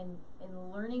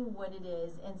learning what it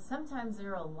is. And sometimes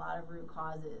there are a lot of root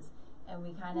causes, and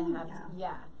we kind of have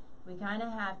to, we kind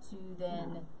of have to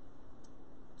then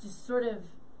just sort of,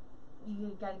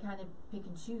 you got to kind of pick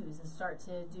and choose and start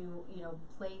to do, you know,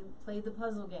 play the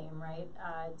puzzle game, right?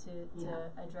 To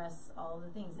address all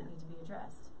the things that need to be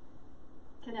addressed.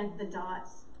 Connect the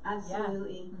dots.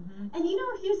 Absolutely. Yeah. Mm-hmm. And, you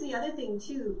know, here's the other thing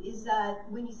too, is that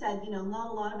when you said, you know,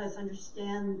 not a lot of us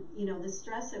understand, you know, the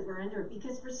stress that we're under,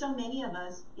 because for so many of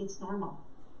us, it's normal.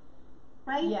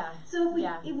 Right? Yeah. So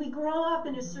if we grow up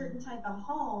in a certain type of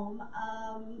home,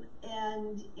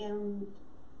 and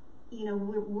you know,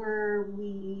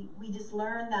 we just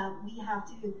learn that we have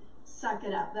to suck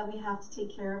it up, that we have to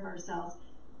take care of ourselves.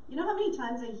 You know how many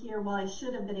times I hear, well, I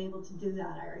should have been able to do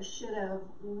that, or I should have,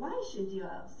 why should you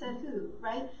have, said who,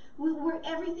 right? Where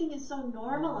everything is so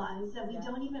normalized that we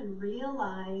don't even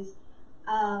realize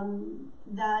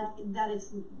that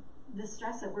it's the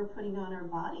stress that we're putting on our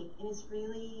body. And it's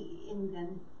really, and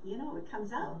then, you know, it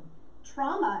comes out.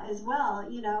 Trauma as well,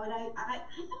 you know, and I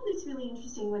found this really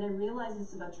interesting when I realized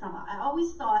this about trauma. I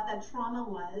always thought that trauma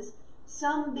was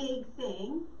some big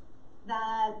thing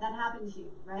that happened to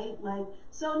you, right? Like,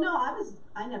 so no,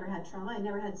 I never had trauma. I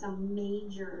never had some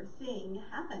major thing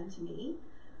happen to me.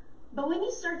 But when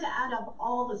you start to add up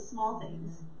all the small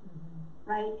things,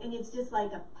 right, and it's just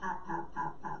like a pat, pat,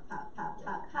 pat, pat, pat, pat,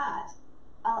 pat, pat,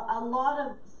 a lot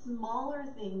of smaller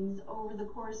things over the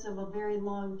course of a very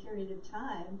long period of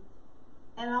time.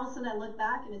 And all of a sudden I look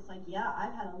back and it's like, yeah,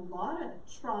 I've had a lot of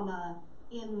trauma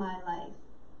in my life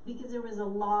because there was a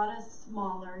lot of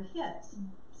smaller hits.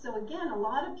 So again, a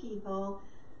lot of people,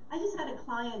 I just had a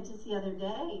client just the other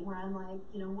day where I'm like,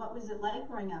 you know, what was it like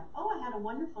growing up? Oh, I had a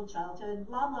wonderful childhood,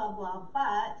 blah, blah, blah.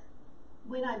 But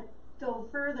when I go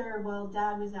further, well,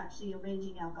 dad was actually a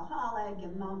raging alcoholic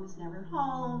and mom was never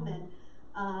home, and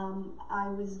I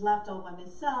was left all by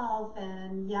myself,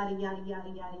 and yada, yada, yada,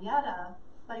 yada, yada.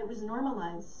 But it was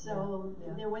normalized, so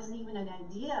there wasn't even an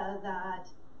idea that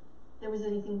there was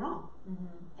anything wrong.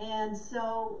 And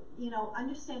so, you know,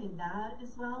 understanding that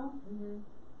as well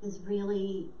is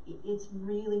really, it's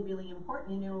really, really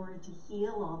important in order to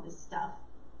heal all this stuff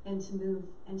and to move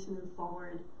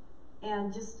forward.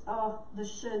 And just, the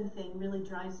should thing really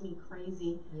drives me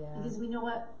crazy. Because we know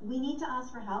what, we need to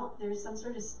ask for help. There's some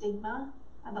sort of stigma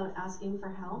about asking for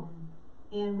help.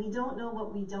 And we don't know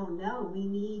what we don't know. We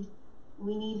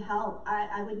need help.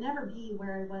 I would never be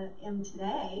where I am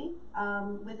today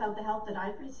without the help that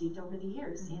I've received over the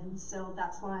years. And so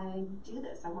that's why I do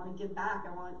this. I want to give back.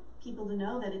 I want people to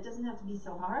know that it doesn't have to be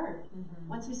so hard.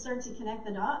 Once we start to connect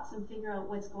the dots and figure out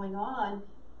what's going on,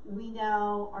 we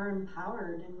now are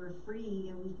empowered and we're free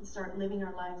and we can start living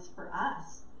our lives for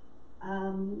us.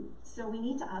 So we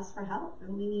need to ask for help,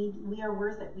 and we are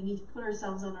worth it. We need to put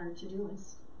ourselves on our to-do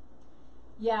list.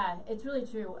 Yeah, it's really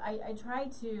true. I try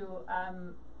to,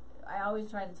 I always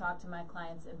try to talk to my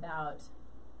clients about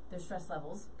their stress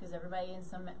levels, because everybody in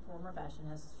some form or fashion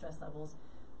has stress levels,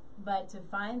 but to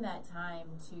find that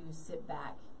time to sit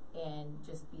back and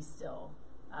just be still.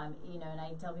 You know, and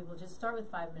I tell people, just start with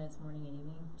 5 minutes morning and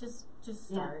evening. Just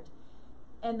start.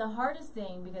 And the hardest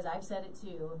thing, because I've said it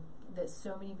too, that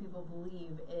so many people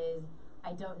believe is,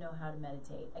 I don't know how to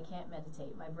meditate. I can't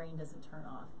meditate. My brain doesn't turn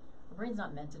off. The brain's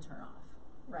not meant to turn off,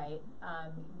 right?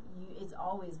 It's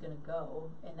always going to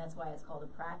go, and that's why it's called a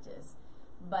practice.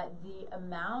 But the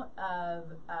amount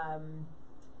of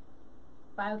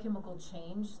biochemical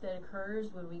change that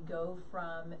occurs when we go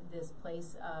from this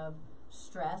place of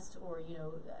stressed or, you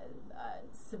know,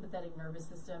 sympathetic nervous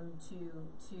system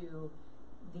to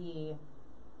the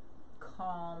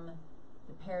calm,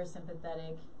 the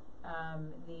parasympathetic,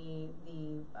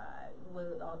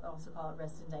 we'll also call it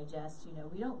rest and digest. You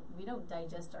know, we don't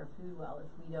digest our food well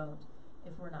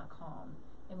if we're not calm,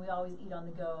 and we always eat on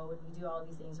the go, and we do all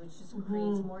these things, which just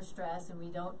creates more stress, and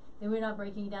then we're not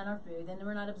breaking down our food, then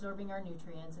we're not absorbing our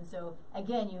nutrients, and so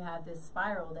again you have this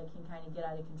spiral that can kind of get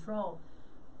out of control.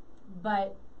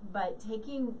 But but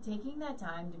taking that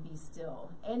time to be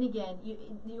still, and again,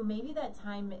 you maybe that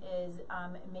time is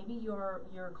maybe your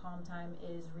calm time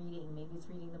is reading, maybe it's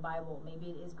reading the Bible,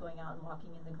 maybe it is going out and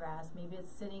walking in the grass, maybe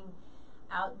it's sitting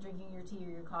out drinking your tea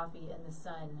or your coffee in the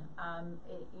sun.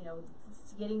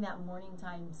 Getting that morning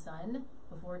time sun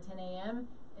before 10 a.m.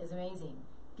 is amazing.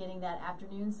 Getting that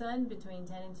afternoon sun between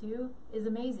 10 and 2 is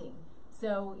amazing.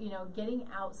 So, getting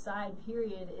outside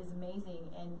period is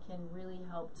amazing and can really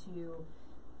help to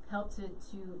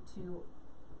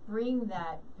bring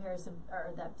that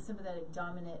that sympathetic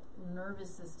dominant nervous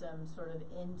system sort of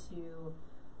into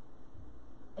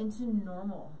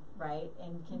normal, right?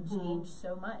 And can change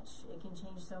so much. It can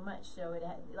change so much. So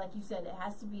like you said, it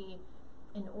has to be,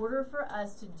 in order for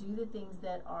us to do the things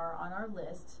that are on our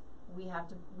list, we have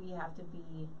to be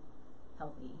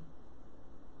healthy,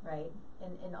 right?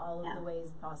 In all of the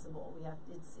ways possible.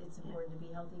 It's important to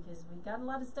be healthy because we've got a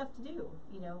lot of stuff to do.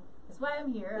 That's why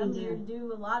I'm here. I'm here to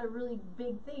do a lot of really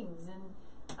big things, and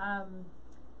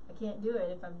I can't do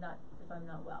it if I'm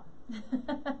not well.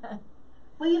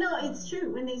 Well, it's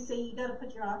true when they say you got to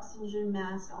put your oxygen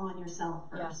mask on yourself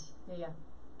first. Yeah.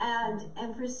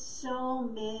 And for so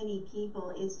many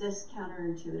people, it's just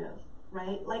counterintuitive,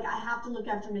 right? Like, I have to look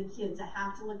after my kids. I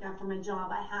have to look after my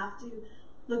job. I have to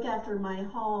look after my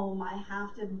home. I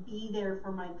have to be there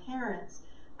for my parents.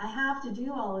 I have to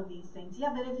do all of these things.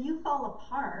 Yeah, but if you fall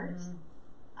apart,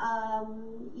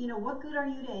 what good are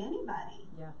you to anybody?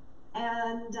 Yeah.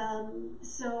 And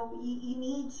so you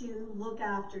need to look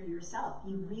after yourself.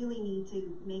 You really need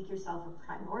to make yourself a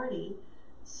priority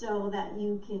so that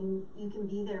you can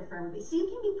be there for everybody. So you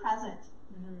can be present.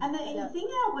 And the thing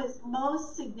that was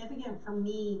most significant for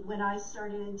me when I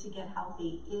started to get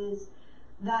healthy is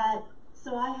that,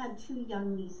 so I had 2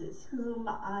 young nieces whom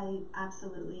I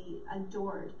absolutely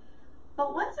adored.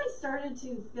 But once I started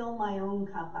to fill my own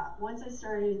cup up, once I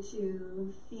started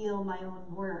to feel my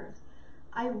own worth,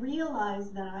 I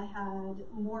realized that I had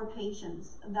more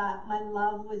patience, that my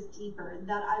love was deeper,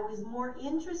 that I was more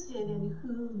interested in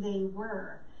who they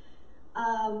were.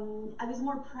 I was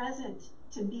more present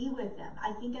to be with them.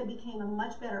 I think I became a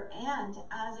much better aunt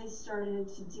as I started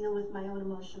to deal with my own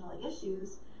emotional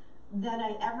issues than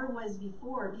I ever was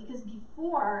before, because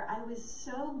before I was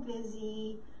so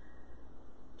busy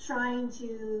trying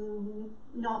to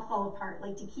not fall apart,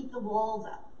 like to keep the walls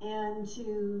up and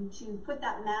to put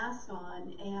that mask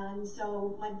on. And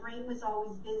so my brain was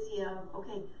always busy of,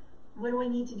 okay, what do I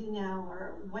need to do now?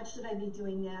 Or what should I be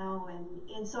doing now?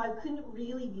 And so I couldn't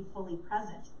really be fully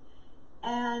present.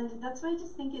 And that's why I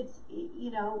just think it's,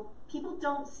 people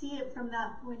don't see it from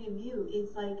that point of view.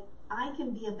 It's like, I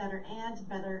can be a better aunt, a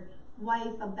better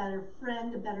wife, a better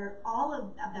friend, a better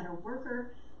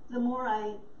worker, the more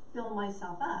I fill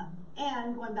myself up.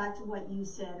 And going back to what you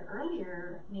said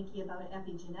earlier, Nikki, about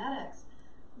epigenetics,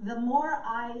 the more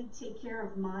I take care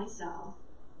of myself,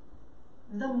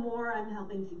 the more I'm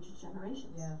helping future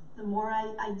generations. Yeah. The more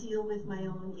I deal with my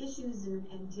own issues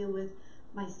and deal with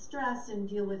my stress and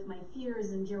deal with my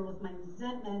fears and deal with my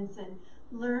resentments and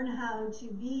learn how to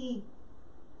be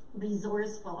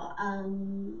resourceful,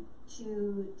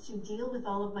 to deal with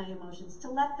all of my emotions, to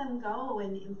let them go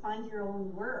and find your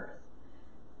own worth.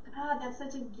 God, that's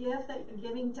such a gift that you're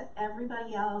giving to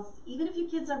everybody else. Even if your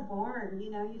kids are born,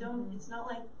 you don't, it's not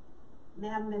like they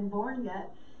haven't been born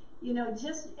yet.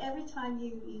 Just every time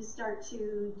you start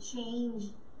to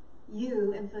change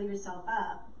you and fill yourself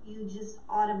up, you just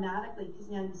automatically, because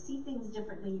now you see things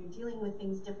differently, you're dealing with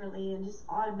things differently, and just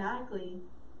automatically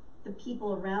the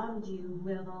people around you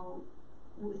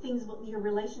your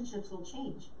relationships will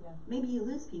change. Yeah. Maybe you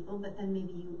lose people, but then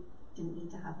maybe you didn't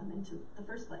need to have them into the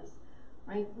first place,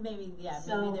 right? Maybe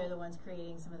they're the ones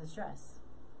creating some of the stress.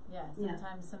 Yeah,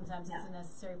 sometimes it's a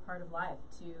necessary part of life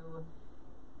to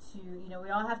we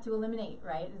all have to eliminate,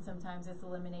 right? And sometimes it's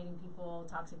eliminating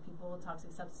toxic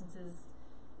substances.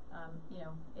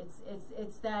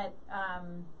 It's that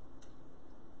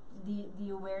the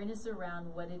awareness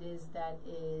around what it is that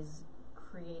is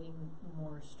creating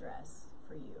more stress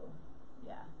for you.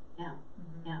 Yeah.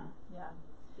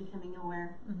 Becoming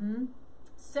aware.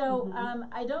 So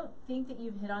I don't think that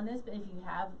you've hit on this, but if you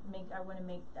have,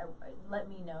 let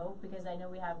me know, because I know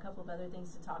we have a couple of other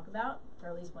things to talk about, or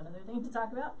at least one other thing to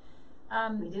talk about.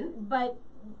 We do. But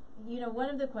one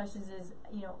of the questions is,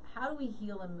 how do we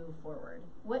heal and move forward?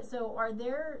 So are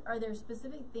there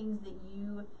specific things that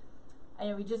I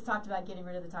know we just talked about getting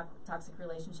rid of the toxic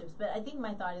relationships, but I think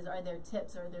my thought is, are there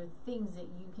tips, are there things that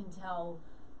you can tell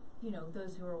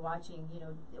those who are watching,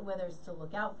 whether it's to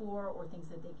look out for or things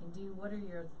that they can do?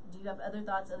 Do you have other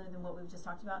thoughts other than what we've just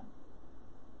talked about?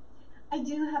 I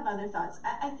do have other thoughts.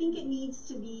 I think it needs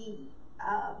to be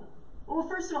well,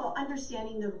 first of all,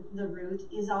 understanding the root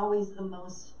is always the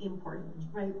most important,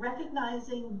 right?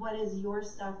 Recognizing what is your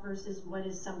stuff versus what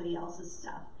is somebody else's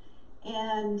stuff,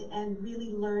 and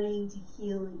really learning to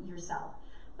heal yourself.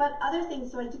 But other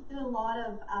things, so I do a lot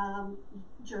of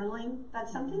journaling.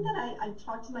 That's something that I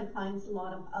talk to my clients a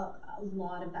lot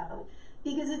about,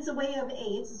 because it's a way of,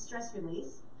 it's a stress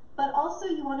release, but also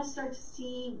you want to start to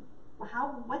see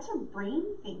what's your brain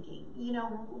thinking? You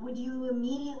know, would you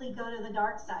immediately go to the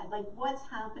dark side? Like, what's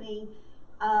happening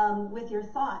with your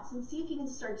thoughts? And see if you can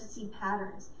start to see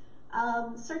patterns.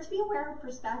 Start to be aware of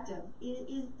perspective.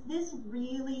 Is this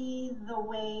really the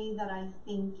way that I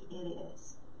think it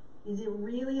is? Is it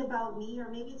really about me? Or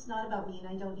maybe it's not about me and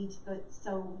I don't need to get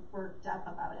so worked up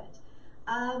about it.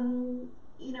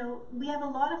 You know, we have a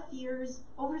lot of fears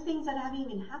over things that haven't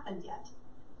even happened yet.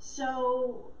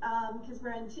 So, because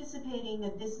we're anticipating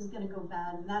that this is going to go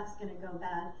bad and that's going to go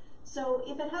bad. So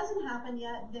if it hasn't happened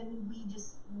yet, then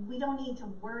we don't need to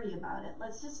worry about it.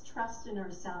 Let's just trust in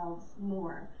ourselves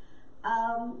more.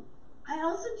 I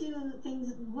also do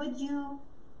things, do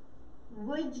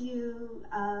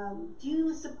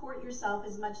you support yourself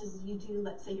as much as you do,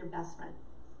 let's say, your best friend?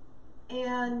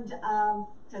 And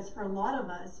because for a lot of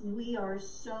us, we are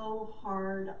so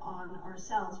hard on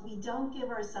ourselves. We don't give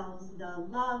ourselves the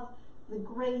love, the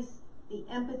grace, the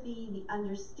empathy, the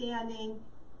understanding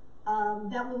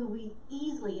that we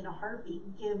easily, in a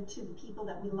heartbeat, give to the people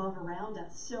that we love around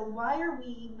us. So why are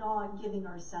we not giving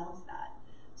ourselves that?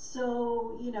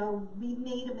 So, you know, we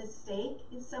made a mistake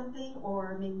in something,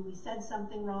 or maybe we said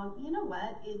something wrong. You know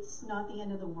what? It's not the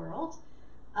end of the world.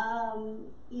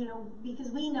 You know, because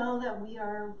we know that we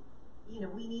are, you know,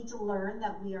 we need to learn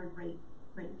that we are great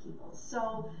people.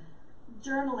 So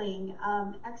journaling,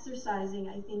 exercising,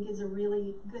 I think is a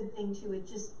really good thing too. It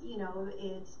just, you know,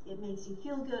 it makes you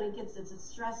feel good. It gives us a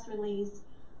stress release.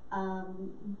 You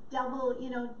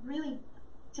know, really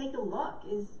take a look,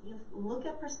 look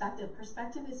at perspective.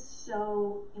 Perspective is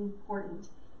so important.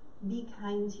 Be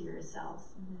kind to yourselves.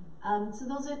 So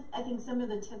those are, I think, some of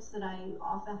the tips that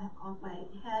off my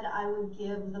head, I would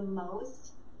give the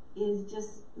most is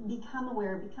just become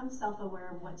aware, become self-aware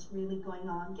of what's really going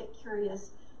on. Get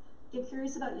curious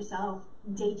about yourself.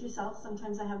 Date yourself.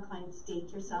 Sometimes I have clients date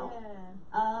yourself.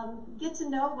 Yeah. Get to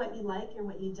know what you like and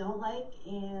what you don't like,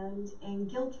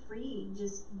 and guilt-free.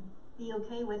 Just be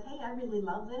okay with, hey, I really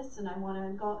love this, and I want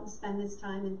to go out and spend this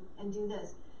time and do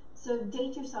this. So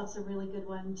date yourself's a really good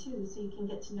one too, so you can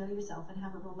get to know yourself and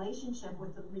have a relationship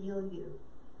with the real you.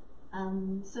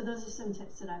 So those are some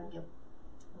tips that I would give.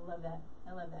 I love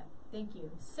that. Thank you.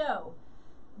 So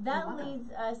that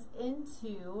leads us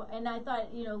into, and I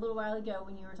thought, you know, a little while ago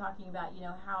when you were talking about, you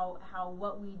know, how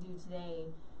what we do today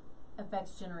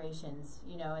affects generations,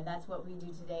 you know, and that's what we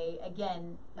do today,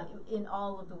 again, in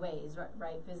all of the ways,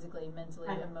 right? Physically, mentally,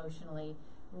 emotionally,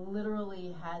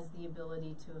 literally has the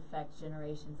ability to affect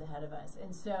generations ahead of us.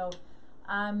 And so,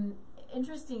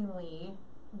 interestingly,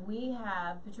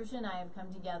 Patricia and I have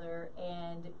come together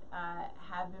and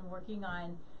have been working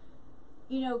on,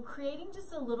 you know, creating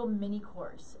just a little mini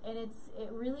course. And it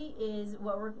really is,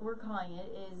 what we're calling it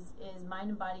is mind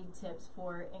and body tips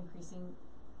for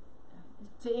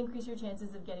to increase your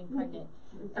chances of getting pregnant.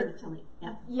 Fertility,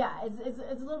 yeah. Yeah, it's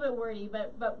a little bit wordy,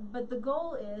 but the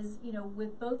goal is, you know,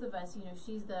 with both of us, you know,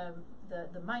 she's the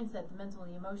mindset, the mental,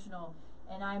 the emotional,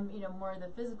 and I'm, you know, more of the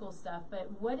physical stuff.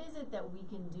 But what is it that we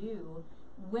can do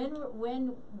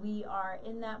when we are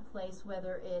in that place,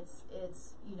 whether it's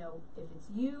you know, if it's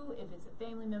you, if it's a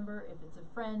family member, if it's a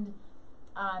friend,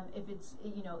 if it's,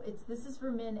 you know, this is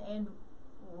for men and,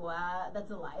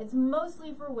 that's a lie. It's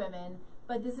mostly for women.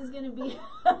 But this is going to be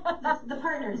the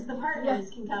partners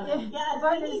can come. Yeah,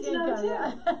 partners can come.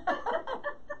 Yeah.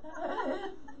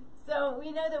 So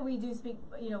we know that we do speak,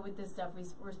 you know, with this stuff,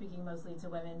 we're speaking mostly to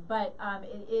women, but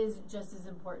it is just as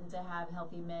important to have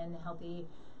healthy men, healthy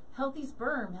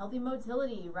sperm, healthy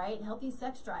motility, right? Healthy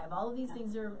sex drive. All of these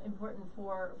things are important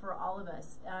for all of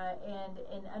us,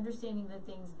 and understanding the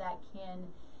things that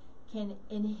can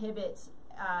inhibit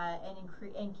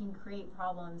and can create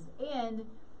problems, and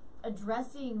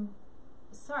addressing,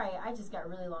 sorry, I just got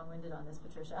really long-winded on this,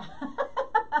 Patricia.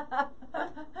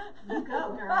 You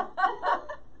go, girl.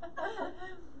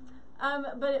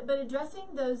 But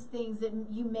addressing those things that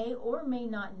you may or may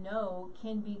not know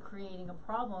can be creating a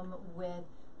problem with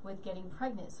getting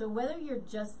pregnant. So whether you're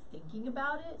just thinking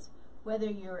about it, whether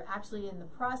you're actually in the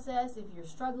process, if you're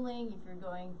struggling, if you're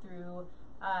going through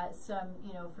some,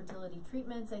 you know, fertility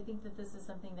treatments, I think that this is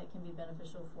something that can be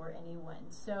beneficial for anyone.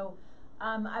 So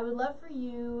I would love for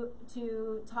you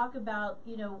to talk about,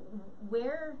 you know,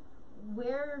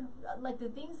 where, like, the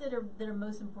things that are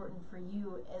most important for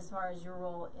you as far as your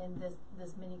role in this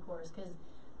mini course, because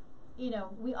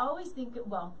we always think,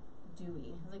 well, do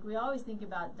we? Like, we always think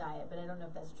about diet, but I don't know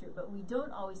if that's true. But we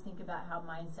don't always think about how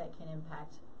mindset can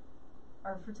impact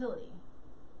our fertility.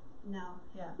 No.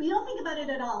 Yeah. We don't think about it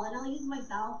at all. And I'll use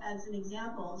myself as an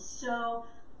example. So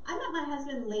I met my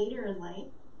husband later in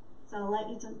life. So I'll let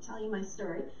you tell you my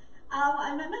story.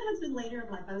 I met my husband later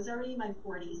in life. I was already in my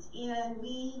 40s. And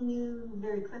we knew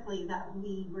very quickly that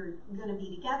we were going to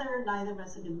be together. Neither of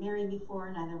us had been married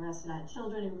before. Neither of us had had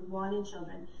children, and we wanted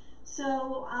children.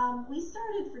 So we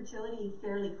started fertility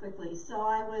fairly quickly. So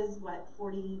I was,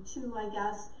 42, I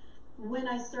guess, when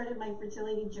I started my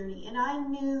fertility journey. And I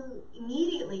knew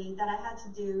immediately that I had to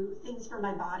do things for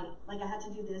my body. Like, I had to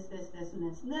do this, this, this, and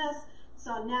this, and this.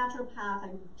 So a naturopath, I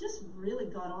just really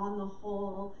got on the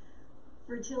whole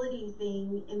fertility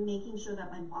thing and making sure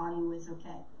that my body was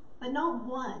okay. But not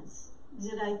once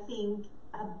did I think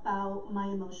about my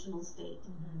emotional state.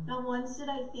 Mm-hmm. Not once did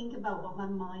I think about what my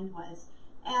mind was.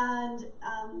 And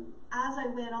as I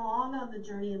went along on the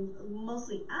journey, and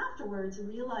mostly afterwards,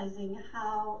 realizing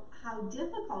how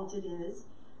difficult it is,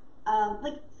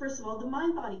 first of all, the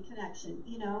mind-body connection,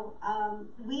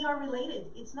 we are related.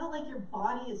 It's not like your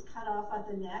body is cut off at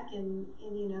the neck and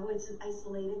it's an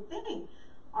isolated thing.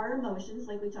 Our emotions,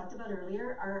 like we talked about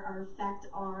earlier, affect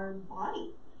our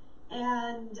body.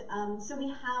 And so we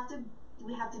have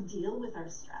to deal with our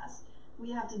stress.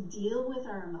 We have to deal with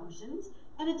our emotions.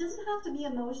 And it doesn't have to be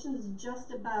emotions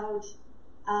just about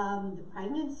the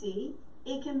pregnancy.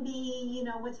 It can be,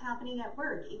 what's happening at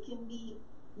work. It can be,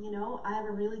 I have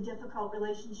a really difficult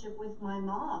relationship with my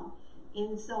mom,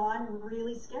 and so I'm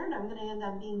really scared I'm going to end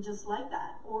up being just like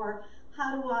that. Or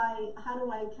how do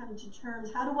I come to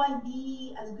terms? How do I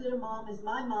be as good a mom as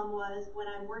my mom was when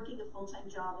I'm working a full-time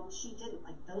job and she didn't?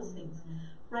 Like those things,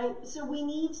 right? So we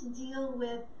need to deal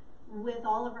with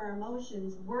all of our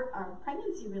emotions, are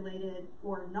pregnancy related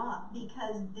or not,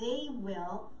 because they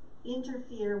will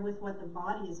interfere with what the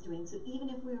body is doing. So even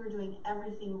if we were doing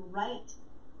everything right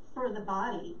for the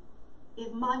body,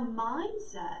 if my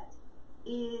mindset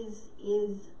is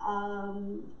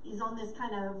on this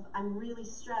kind of, I'm really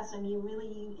stressed, I'm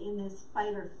really in this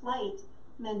fight or flight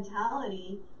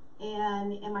mentality,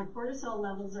 and my cortisol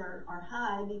levels are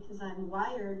high because I'm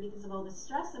wired because of all the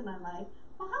stress in my life,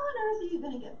 well, how on earth are you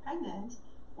going to get pregnant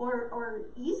or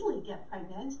easily get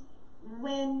pregnant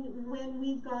when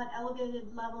we've got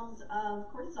elevated levels of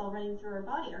cortisol running through our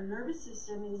body? Our nervous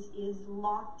system is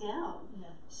locked down. Yeah.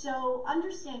 So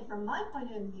understand from my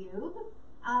point of view,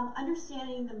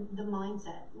 understanding the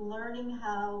mindset, learning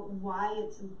why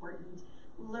it's important,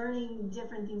 learning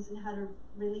different things and how to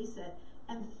release it,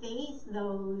 and face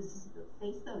those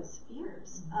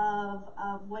fears of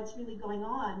what's really going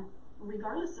on,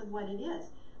 regardless of what it is.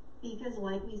 Because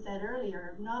like we said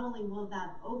earlier, not only will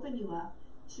that open you up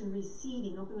to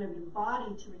receiving, open up your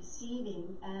body to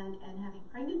receiving and having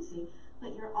pregnancy,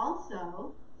 but you're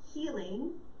also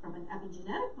healing from an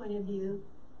epigenetic point of view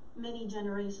many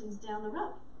generations down the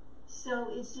road. So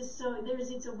it's just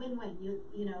it's a win-win.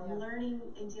 Learning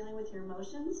and dealing with your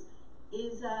emotions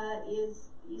is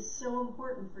so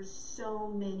important for so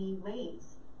many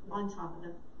ways on top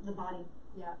of the body.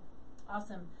 Yeah,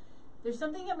 awesome. There's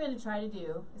something I'm going to try to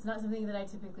do. It's not something that I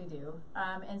typically do,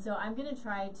 and so I'm going to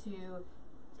try to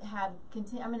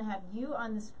I'm going to have you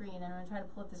on the screen, and I'm going to try to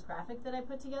pull up this graphic that I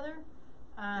put together.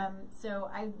 So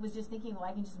I was just thinking, well,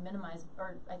 I can just minimize,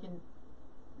 or I can,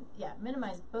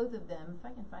 minimize both of them if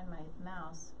I can find my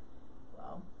mouse.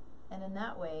 Well, and then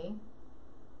that way,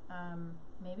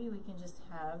 maybe we can just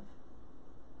have,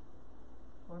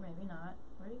 or maybe not.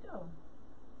 Where'd it go?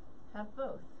 Have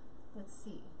both. Let's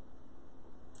see.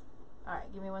 All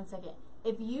right, give me 1 second.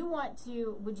 If you want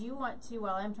to, would you want to,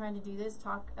 while I'm trying to do this,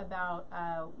 talk about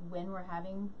when we're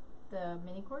having the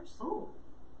mini course? Oh,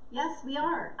 yes, we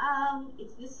are.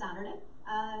 It's this Saturday,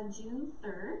 June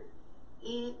 3rd.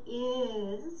 It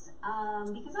is,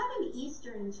 because I'm in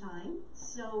Eastern time,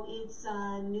 so it's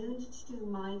noon to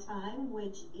my time,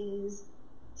 which is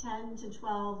 10 to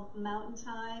 12 Mountain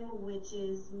time, which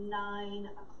is 9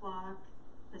 o'clock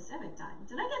Pacific time.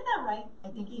 Did I get that right? I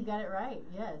think you got it right,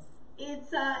 yes.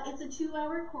 It's a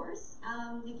 2-hour course.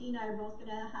 Nikki and I are both going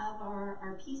to have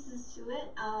our pieces to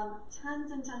it.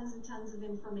 Tons and tons and tons of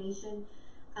information.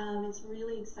 It's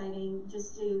really exciting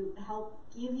just to help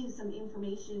give you some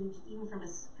information, even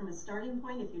from a starting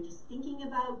point. If you're just thinking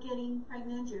about getting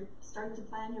pregnant, you're starting to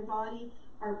plan your body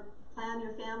or plan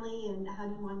your family and how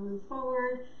you want to move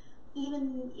forward.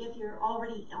 Even if you're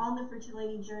already on the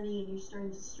fertility journey and you're starting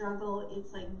to struggle,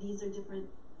 it's like these are different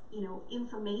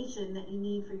information that you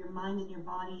need for your mind and your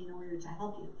body in order to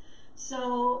help you.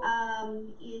 So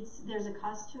there's a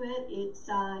cost to it. It's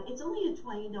only a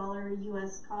 $20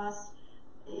 US cost,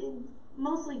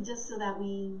 mostly just so that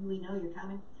we know you're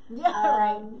coming. Yeah,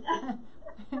 right.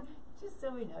 Just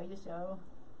so we know you show.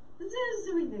 Just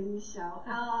so we know you show.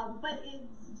 But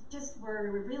it's just we're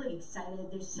really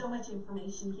excited. There's so much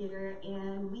information here,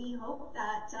 and we hope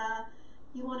that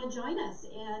you want to join us.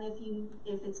 And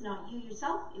if it's not you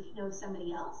yourself, if you know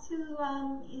somebody else who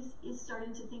is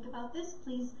starting to think about this,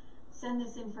 please send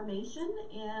this information.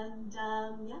 And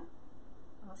yeah,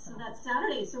 Awesome. So that's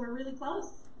Saturday. So we're really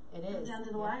close. It is. Down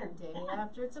to the wire. Day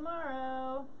after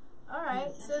tomorrow. All right.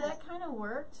 Yes, So that kind of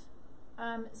worked.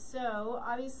 So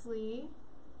obviously,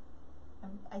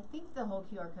 I think the whole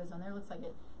QR code's on there. Looks like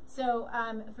it. So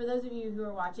for those of you who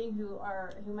are watching, who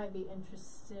might be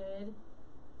interested,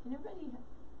 can everybody?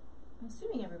 I'm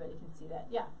assuming everybody can see that.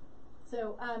 Yeah.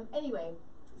 So anyway,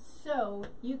 so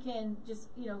you can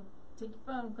just take your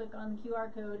phone, click on the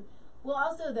QR code. We'll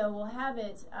also we'll have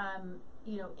it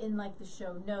in like the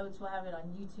show notes. We'll have it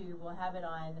on YouTube. We'll have it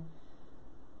on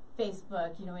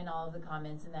Facebook, in all of the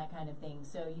comments and that kind of thing.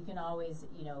 So you can always,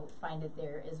 find it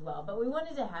there as well. But we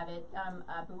wanted to have it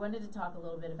up. We wanted to talk a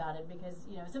little bit about it because,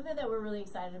 something that we're really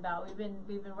excited about. We've been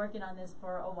working on this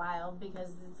for a while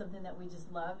because it's something that we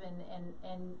just love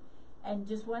and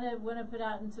just want to put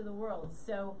out into the world.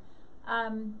 So,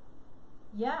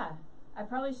 yeah, I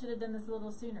probably should have done this a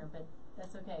little sooner, but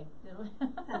that's okay.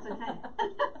 That's okay.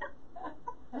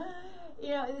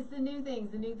 It's the new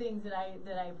things that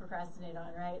I procrastinate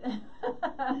on, right?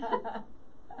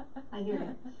 I hear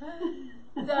you.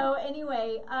 So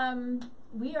anyway,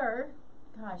 we are,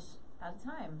 out of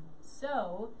time.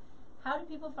 So, how do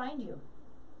people find you?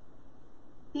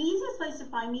 The easiest place to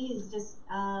find me is just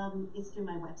it's through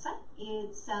my website.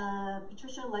 It's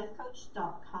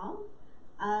patricialifecoach.com.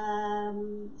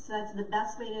 So that's the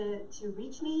best way to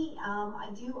reach me. I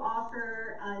do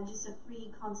offer just a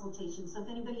free consultation. So if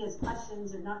anybody has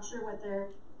questions or not sure what they're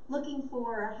looking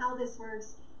for or how this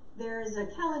works, there's a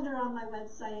calendar on my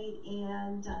website,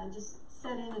 and just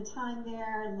set in a time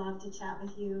there. I'd love to chat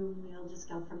with you. We'll just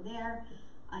go from there.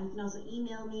 You can also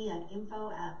email me at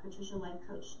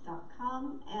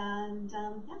info@patricialifecoach.com, and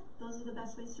yeah, those are the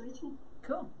best ways to reach me.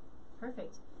 Cool.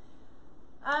 Perfect.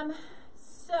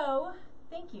 So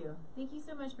thank you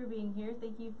so much for being here.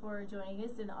 Thank you for joining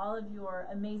us and all of your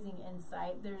amazing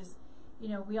insight. There's,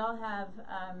 we all have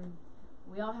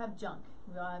junk.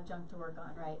 We all have junk to work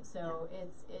on, right? So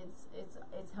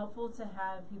it's helpful to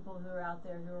have people who are out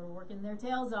there who are working their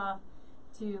tails off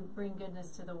to bring goodness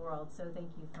to the world. So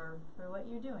thank you for what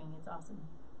you're doing. It's awesome.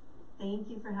 Thank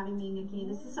you for having me, Nikki.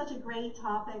 This is such a great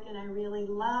topic, and I really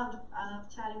loved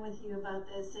chatting with you about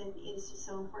this, and it's just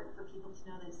so important for people to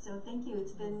know this. So thank you.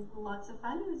 It's been lots of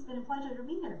fun. It's been a pleasure to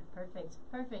be here. Perfect.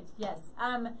 Yes.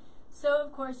 So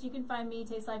of course you can find me,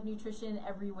 Taste Life Nutrition,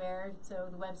 everywhere. So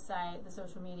the website, the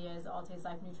social media is all Taste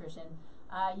Life Nutrition.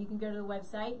 You can go to the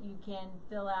website. You can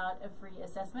fill out a free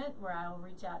assessment where I will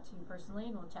reach out to you personally,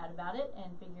 and we'll chat about it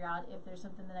and figure out if there's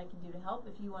something that I can do to help.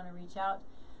 If you want to reach out.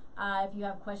 If you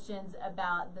have questions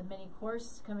about the mini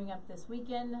course coming up this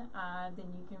weekend,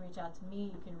 then you can reach out to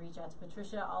me. You can reach out to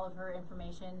Patricia. All of her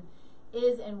information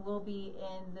is and will be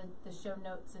in the show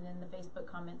notes and in the Facebook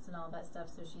comments and all that stuff,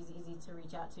 so she's easy to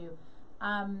reach out to.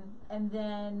 And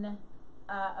then,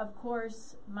 of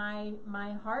course, my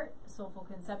heart, Soulful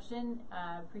Conception,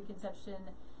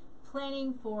 preconception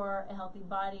planning for a healthy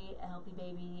body, a healthy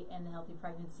baby, and a healthy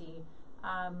pregnancy.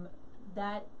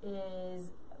 That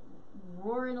is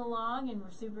roaring along, and we're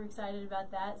super excited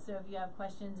about that. So if you have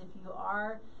questions, if you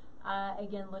are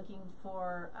again looking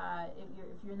for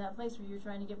if you're in that place where you're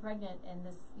trying to get pregnant and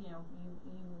this you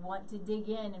want to dig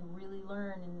in and really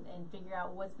learn and figure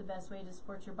out what's the best way to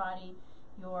support your body,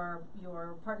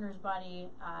 your partner's body,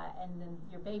 and then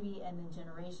your baby, and then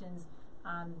generations,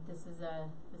 this is a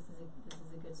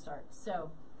good start.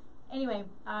 So anyway,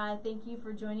 thank you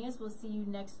for joining us. We'll see you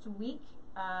next week,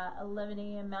 11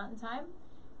 a.m. Mountain Time.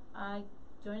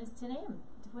 Join us 10 a.m.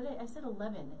 I said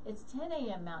 11. It's 10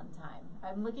 a.m. Mountain Time.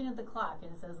 I'm looking at the clock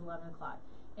and it says 11 o'clock.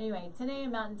 Anyway, 10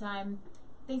 a.m. Mountain Time.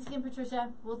 Thanks again,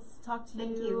 Patricia. We'll talk to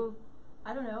you,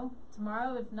 I don't know,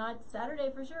 tomorrow, if not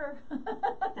Saturday for sure.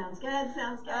 Sounds good.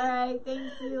 All right.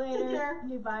 Thanks. See you later. Take care.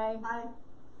 Bye. Bye.